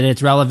I think that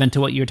it's relevant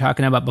to what you were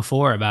talking about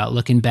before, about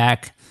looking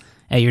back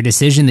at your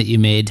decision that you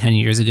made 10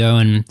 years ago,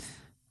 and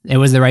it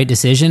was the right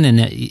decision, and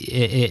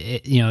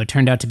it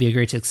turned out to be a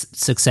great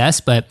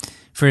success. But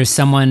for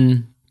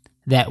someone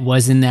that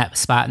was in that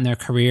spot in their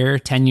career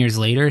 10 years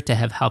later to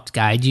have helped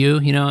guide you,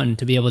 and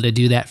to be able to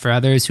do that for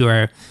others who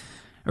are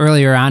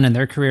earlier on in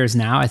their careers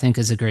now, I think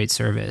is a great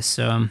service.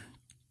 So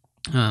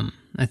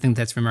I think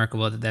that's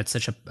remarkable that that's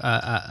such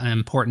an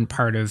important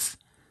part of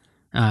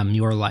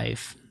your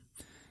life.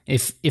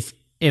 If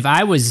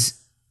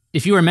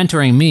you were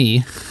mentoring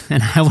me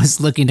and I was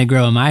looking to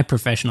grow in my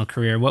professional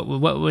career,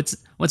 what's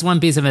one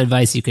piece of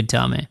advice you could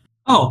tell me?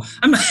 Oh,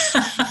 I'm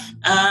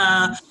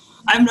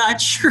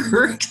not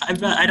sure.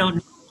 I don't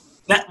know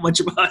that much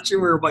about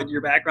you or about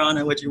your background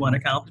and what you want to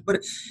accomplish,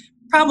 but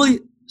probably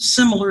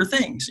similar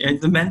things.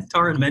 The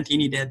mentor and mentee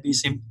need to be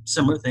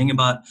similar thing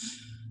about,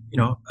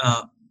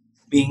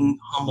 being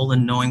humble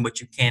and knowing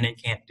what you can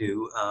and can't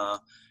do.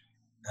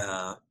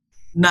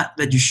 Not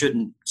that you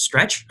shouldn't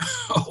stretch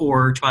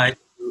or try to,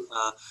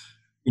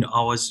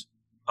 always,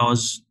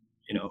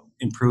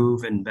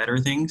 improve and better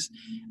things.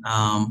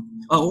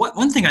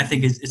 One thing I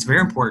think is very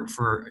important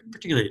for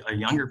particularly a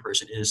younger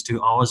person is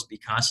to always be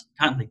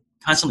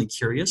constantly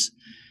curious.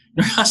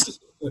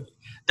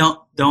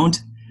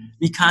 Don't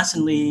be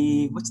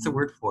constantly, what's the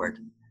word for it?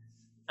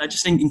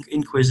 Just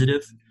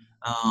inquisitive.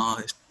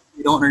 If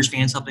you don't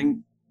understand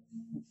something,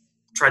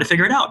 try to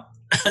figure it out.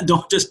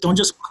 Don't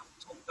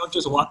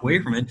just walk away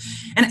from it.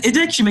 And it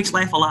actually makes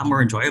life a lot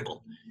more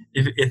enjoyable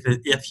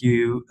if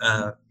you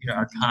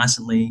are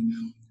constantly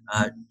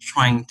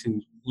trying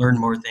to learn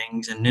more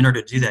things. And in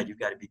order to do that, you've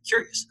got to be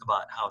curious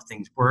about how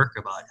things work,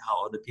 about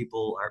how other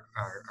people are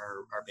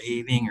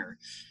behaving, or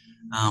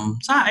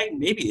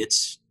maybe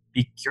it's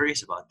be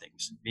curious about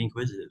things, be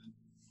inquisitive.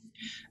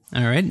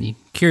 All right,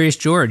 Curious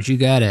George, you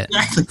got it.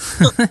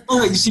 Exactly.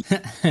 You see,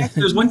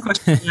 there's one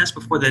question you asked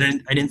before that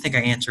I didn't think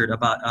I answered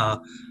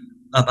about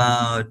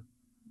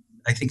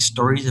I think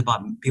stories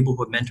about people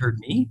who have mentored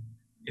me.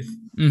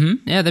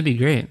 Yeah, that'd be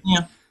great.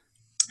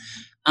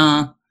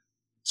 Yeah.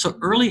 So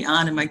early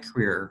on in my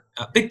career,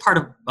 a big part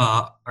of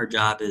our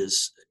job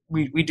is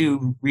we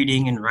do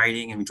reading and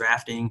writing and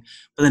drafting,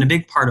 but then a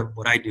big part of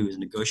what I do is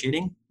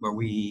negotiating, where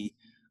we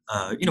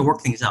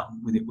work things out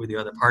with the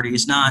other party.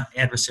 It's not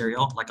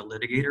adversarial like a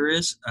litigator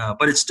is,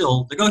 but it's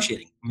still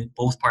negotiating. I mean,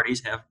 both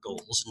parties have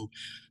goals,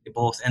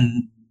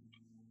 and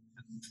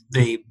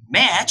they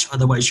match.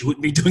 Otherwise, you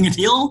wouldn't be doing a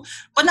deal,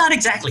 but not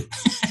exactly.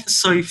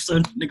 So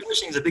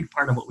negotiating is a big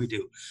part of what we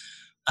do.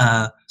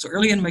 So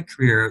early in my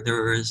career,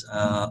 there was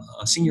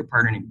a senior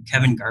partner named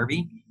Kevin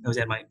Garvey that was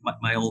at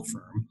my old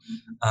firm.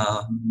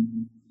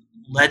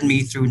 Led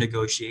me through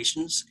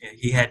negotiations.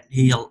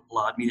 He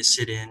allowed me to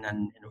sit in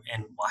and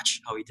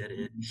watch how he did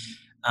it.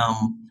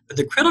 But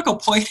the critical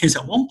point is,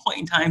 at one point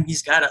in time,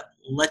 he's got to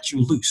let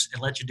you loose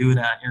and let you do it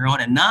on your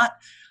own. And not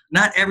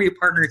every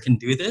partner can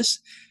do this.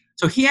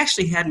 So he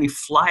actually had me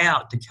fly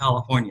out to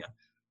California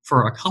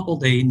for a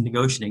couple-day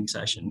negotiating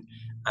session.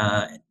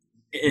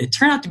 It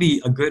turned out to be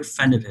a good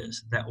friend of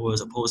his that was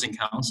opposing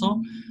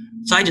counsel.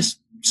 So I just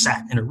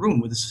sat in a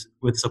room with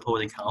this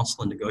opposing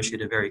counsel and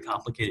negotiated a very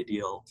complicated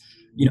deal,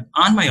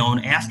 on my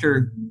own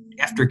after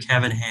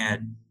Kevin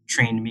had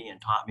trained me and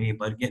taught me.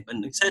 But again, but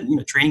he said,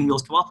 training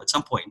wheels come off at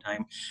some point in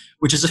time,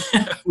 which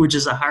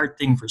is a hard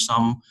thing for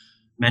some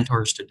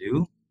mentors to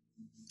do,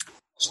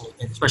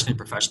 especially in a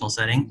professional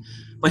setting.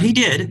 But he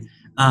did,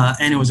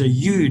 and it was a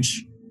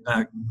huge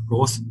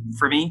growth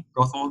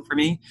moment for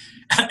me.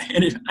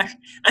 And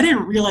I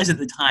didn't realize at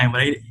the time,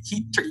 but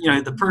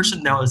the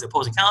person that was the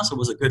opposing counsel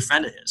was a good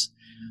friend of his.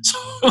 So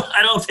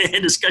I don't know if they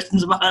had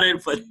discussions about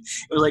it, but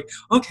it was like,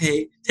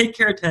 okay, take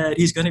care, Ted.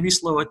 He's going to be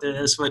slow at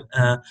this, but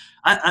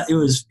it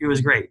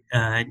was great.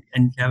 And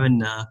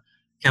Kevin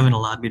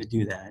allowed me to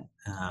do that,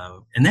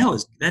 and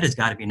that has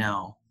got to be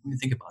now. Let me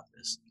think about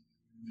this.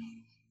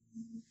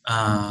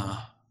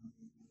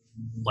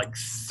 Like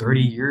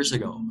 30 years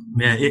ago,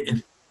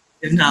 man,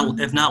 if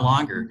not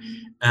longer.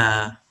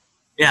 Yeah,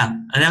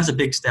 and that was a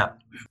big step.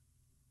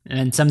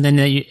 And something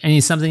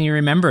you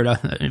remembered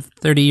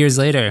 30 years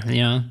later,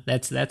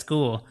 that's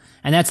cool.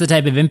 And that's the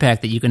type of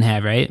impact that you can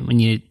have, right? When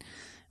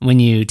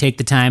you take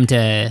the time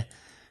to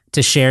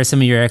share some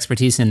of your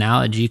expertise and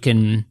knowledge, you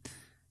can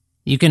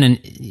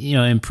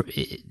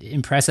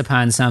impress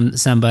upon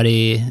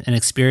somebody an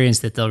experience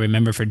that they'll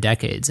remember for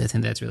decades. I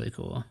think that's really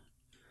cool.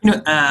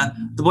 The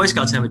Boy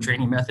Scouts have a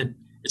training method.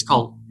 It's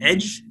called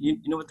EDGE. You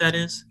know what that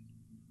is?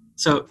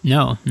 So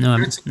no,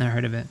 I've never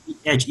heard of it.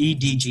 EDGE,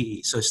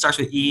 EDGE. So it starts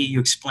with E, you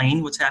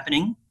explain what's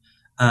happening.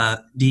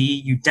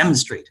 D, you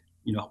demonstrate,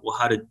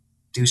 how to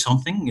do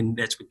something, and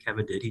that's what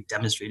Kevin did. He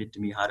demonstrated to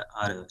me how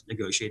to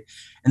negotiate,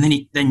 and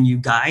then you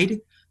guide.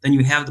 Then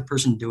you have the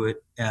person do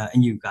it,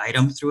 and you guide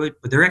them through it.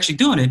 But they're actually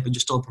doing it, but you're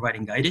still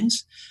providing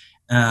guidance.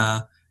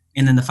 And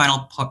then the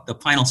final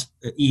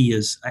E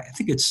is,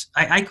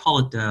 I call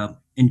it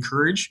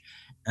encourage.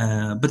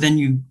 But then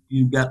you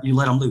let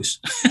them loose.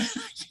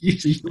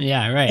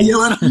 Yeah, right. You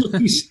let them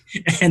loose,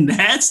 and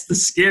that's the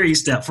scary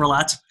step for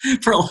lots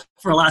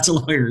of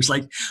lawyers.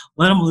 Like,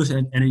 let them loose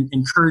and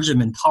encourage them,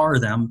 empower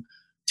them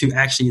to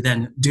actually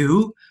then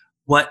do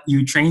what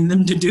you train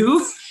them to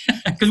do.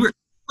 Because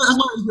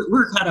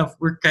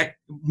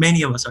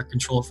many of us are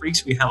control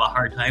freaks. We have a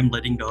hard time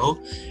letting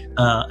go,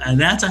 and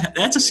that's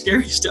a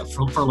scary step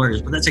for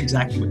lawyers. But that's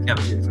exactly what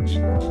Kevin did for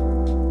me.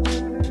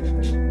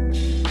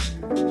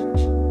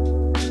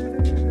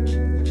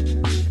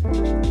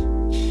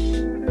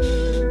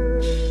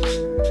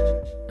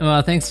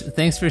 Well,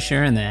 thanks for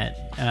sharing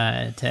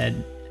that,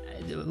 Ted.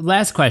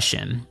 Last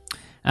question,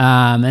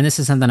 and this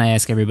is something I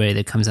ask everybody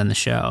that comes on the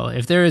show.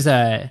 If there is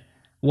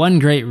one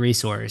great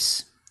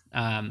resource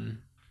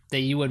that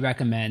you would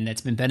recommend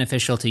that's been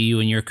beneficial to you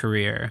in your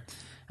career,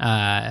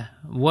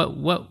 what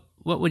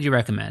would you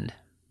recommend?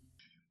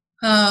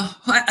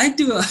 I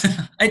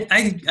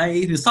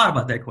even thought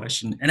about that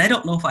question, and I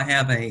don't know if I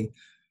have a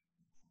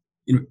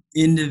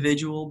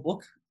individual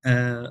book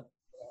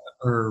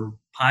or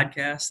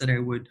podcast that I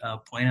would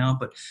point out,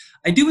 but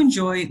I do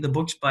enjoy the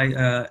books by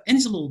and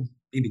it's a little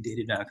maybe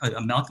dated now, called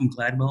Malcolm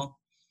Gladwell,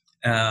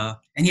 and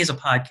he has a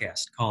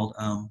podcast called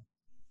I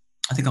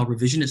think called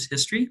Revisionist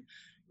History,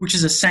 which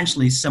is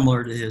essentially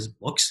similar to his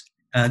books.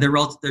 They're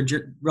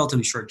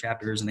relatively short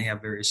chapters, and they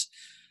have various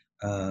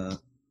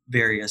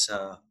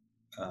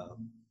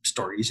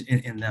stories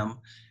in them.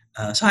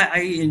 So I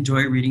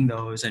enjoy reading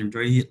those. I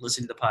enjoy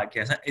listening to the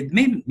podcast. It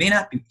may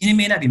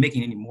not be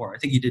making any more. I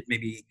think he did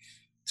maybe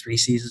 3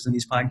 seasons of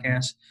these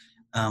podcasts,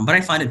 but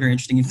I find it very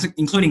interesting,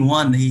 including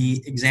one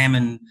he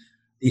examined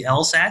the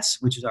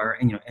LSATs, which is our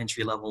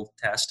entry level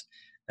test,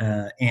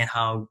 and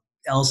how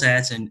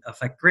LSATs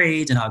affect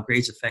grades and how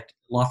grades affect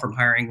law firm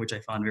hiring, which I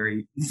found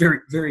very,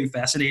 very, very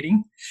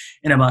fascinating,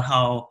 and about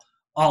how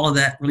all of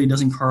that really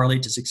doesn't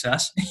correlate to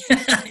success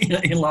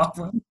in law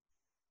firm.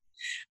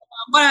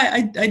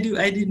 But I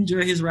did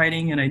enjoy his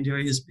writing, and I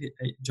enjoyed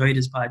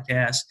his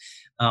podcast.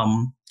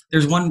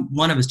 There's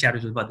one of his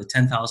chapters was about the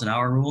 10,000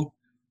 hour rule,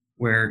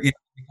 where to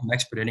become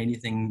expert in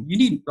anything, you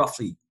need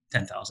roughly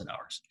 10,000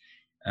 hours.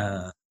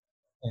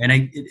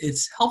 And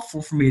it's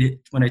helpful for me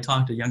when I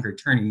talk to younger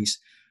attorneys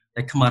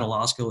that come out of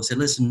law school and say,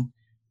 listen,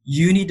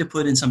 you need to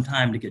put in some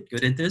time to get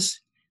good at this,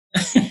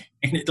 and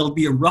it'll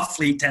be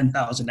roughly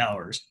 10,000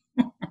 hours.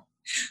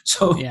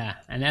 So yeah,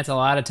 and that's a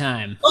lot of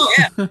time. Oh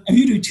yeah, if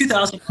you do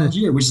 2,000 hours a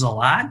year, which is a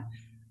lot,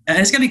 and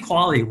it's got to be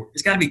quality.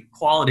 It's got to be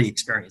quality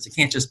experience. It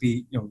can't just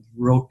be doing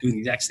the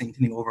exact same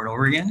thing over and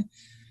over again.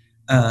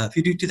 If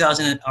you do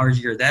 2,000 hours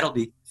a year, that'll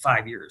be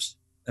 5 years,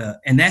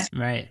 and that's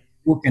right.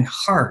 Working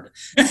hard.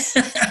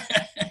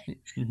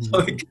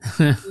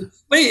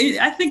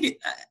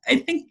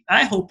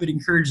 I hope it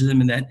encourages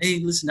them in that, hey,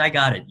 listen, I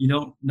got it. You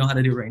don't know how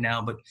to do it right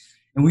now, but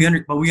we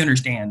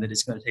understand that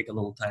it's going to take a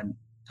little time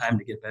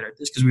to get better at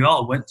this, because we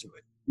all went through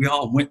it. We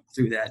all went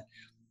through that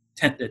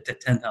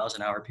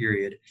 10,000 hour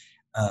period.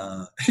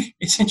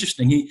 It's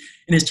interesting.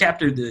 In his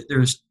chapter,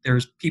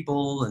 there's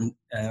people and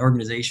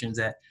organizations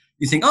that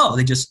you think, oh,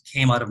 they just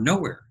came out of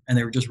nowhere and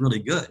they were just really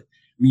good.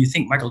 I mean, you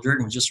think Michael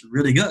Jordan was just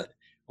really good,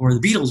 or the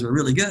Beatles were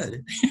really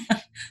good.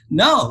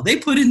 No, they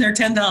put in their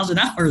 10,000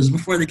 hours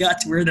before they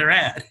got to where they're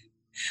at.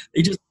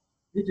 They just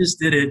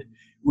did it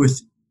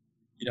with,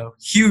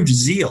 huge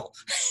zeal.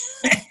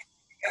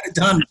 Got it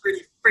done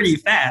pretty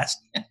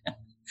fast.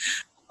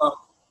 Well,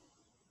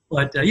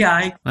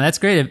 that's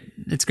great.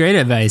 It's great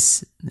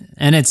advice,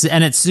 and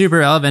it's super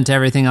relevant to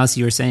everything else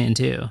you were saying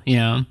too.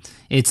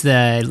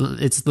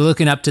 It's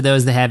looking up to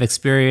those that have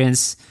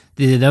experience,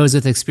 those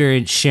with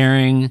experience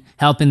sharing,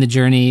 helping the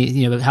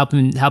journey,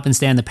 helping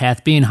stay on the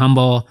path, being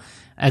humble,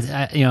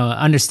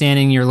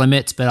 understanding your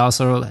limits, but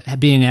also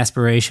being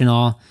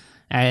aspirational.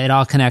 It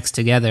all connects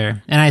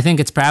together, and I think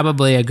it's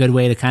probably a good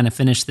way to kind of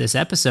finish this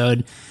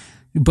episode.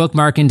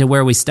 Bookmarking to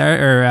where we start,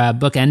 or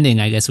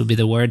bookending, I guess would be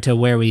the word, to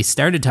where we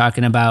started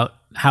talking about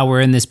how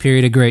we're in this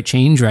period of great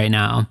change right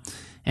now,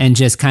 and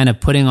just kind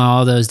of putting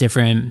all those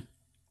different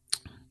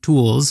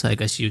tools, I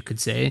guess you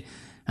could say,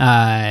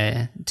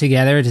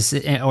 together,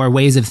 or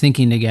ways of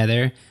thinking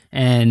together,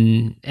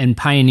 and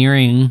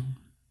pioneering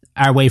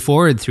our way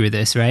forward through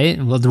this,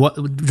 right? We'll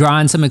draw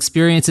on some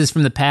experiences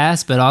from the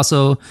past, but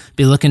also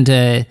be looking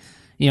to,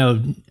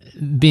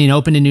 being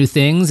open to new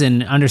things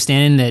and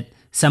understanding that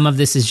some of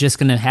this is just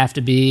going to have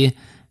to be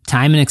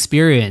time and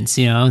experience.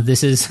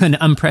 This is an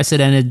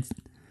unprecedented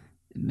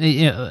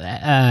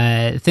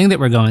thing that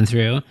we're going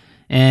through.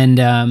 And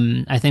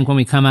I think when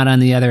we come out on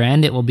the other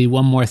end, it will be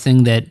one more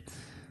thing that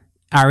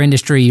our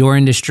industry, your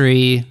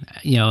industry,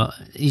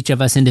 each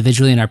of us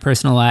individually in our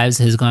personal lives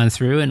has gone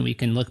through, and we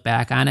can look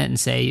back on it and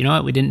say, you know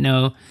what, we didn't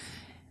know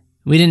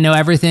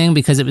everything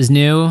because it was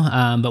new,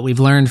 but we've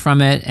learned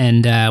from it,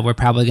 and we're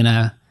probably going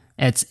to,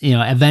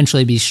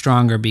 eventually be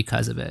stronger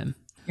because of it.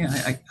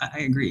 Yeah, I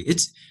agree.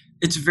 It's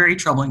very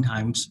troubling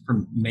times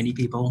for many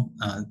people.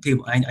 I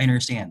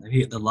understand.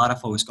 There are a lot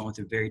of folks going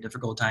through very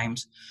difficult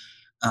times.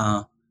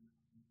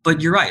 But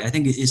you're right. I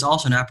think it's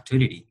also an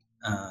opportunity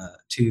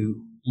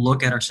to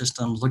look at our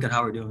systems, look at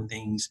how we're doing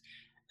things,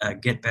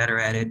 get better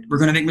at it. We're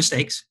going to make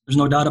mistakes. There's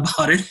no doubt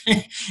about it.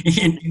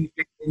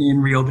 in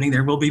reopening,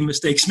 there will be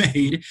mistakes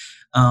made.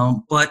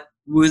 But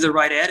with the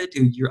right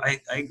attitude,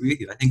 I agree with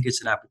you. I think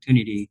it's an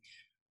opportunity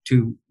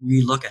to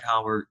relook at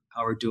how we're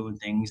doing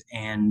things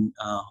and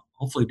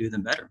hopefully do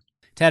them better.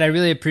 Ted, I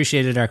really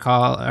appreciated our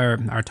call or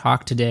our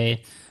talk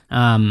today.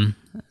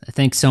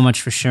 Thanks so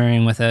much for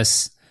sharing with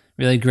us.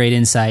 Really great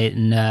insight,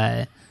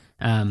 and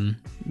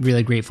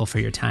really grateful for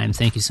your time.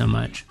 Thank you so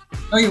much.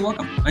 Oh, you're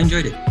welcome. I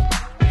enjoyed it.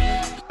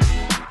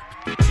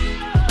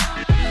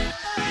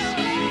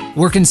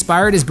 Work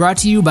Inspired is brought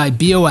to you by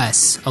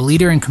BOS, a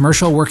leader in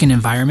commercial working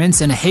environments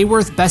and a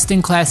Hayworth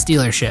best-in-class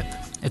dealership.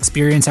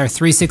 Experience our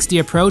 360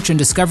 approach and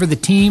discover the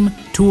team,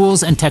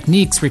 tools, and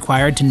techniques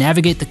required to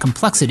navigate the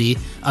complexity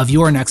of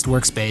your next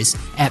workspace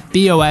at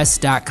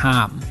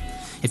BOS.com.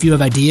 If you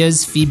have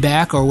ideas,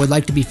 feedback, or would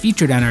like to be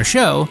featured on our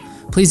show,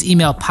 please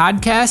email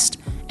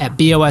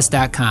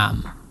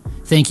podcast@BOS.com.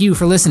 Thank you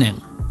for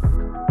listening.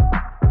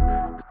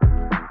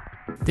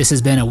 This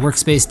has been a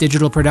Workspace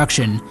Digital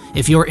production.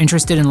 If you're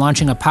interested in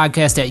launching a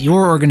podcast at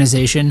your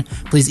organization,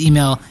 please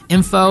email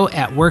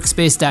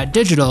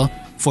info@workspace.digital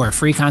for a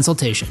free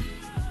consultation.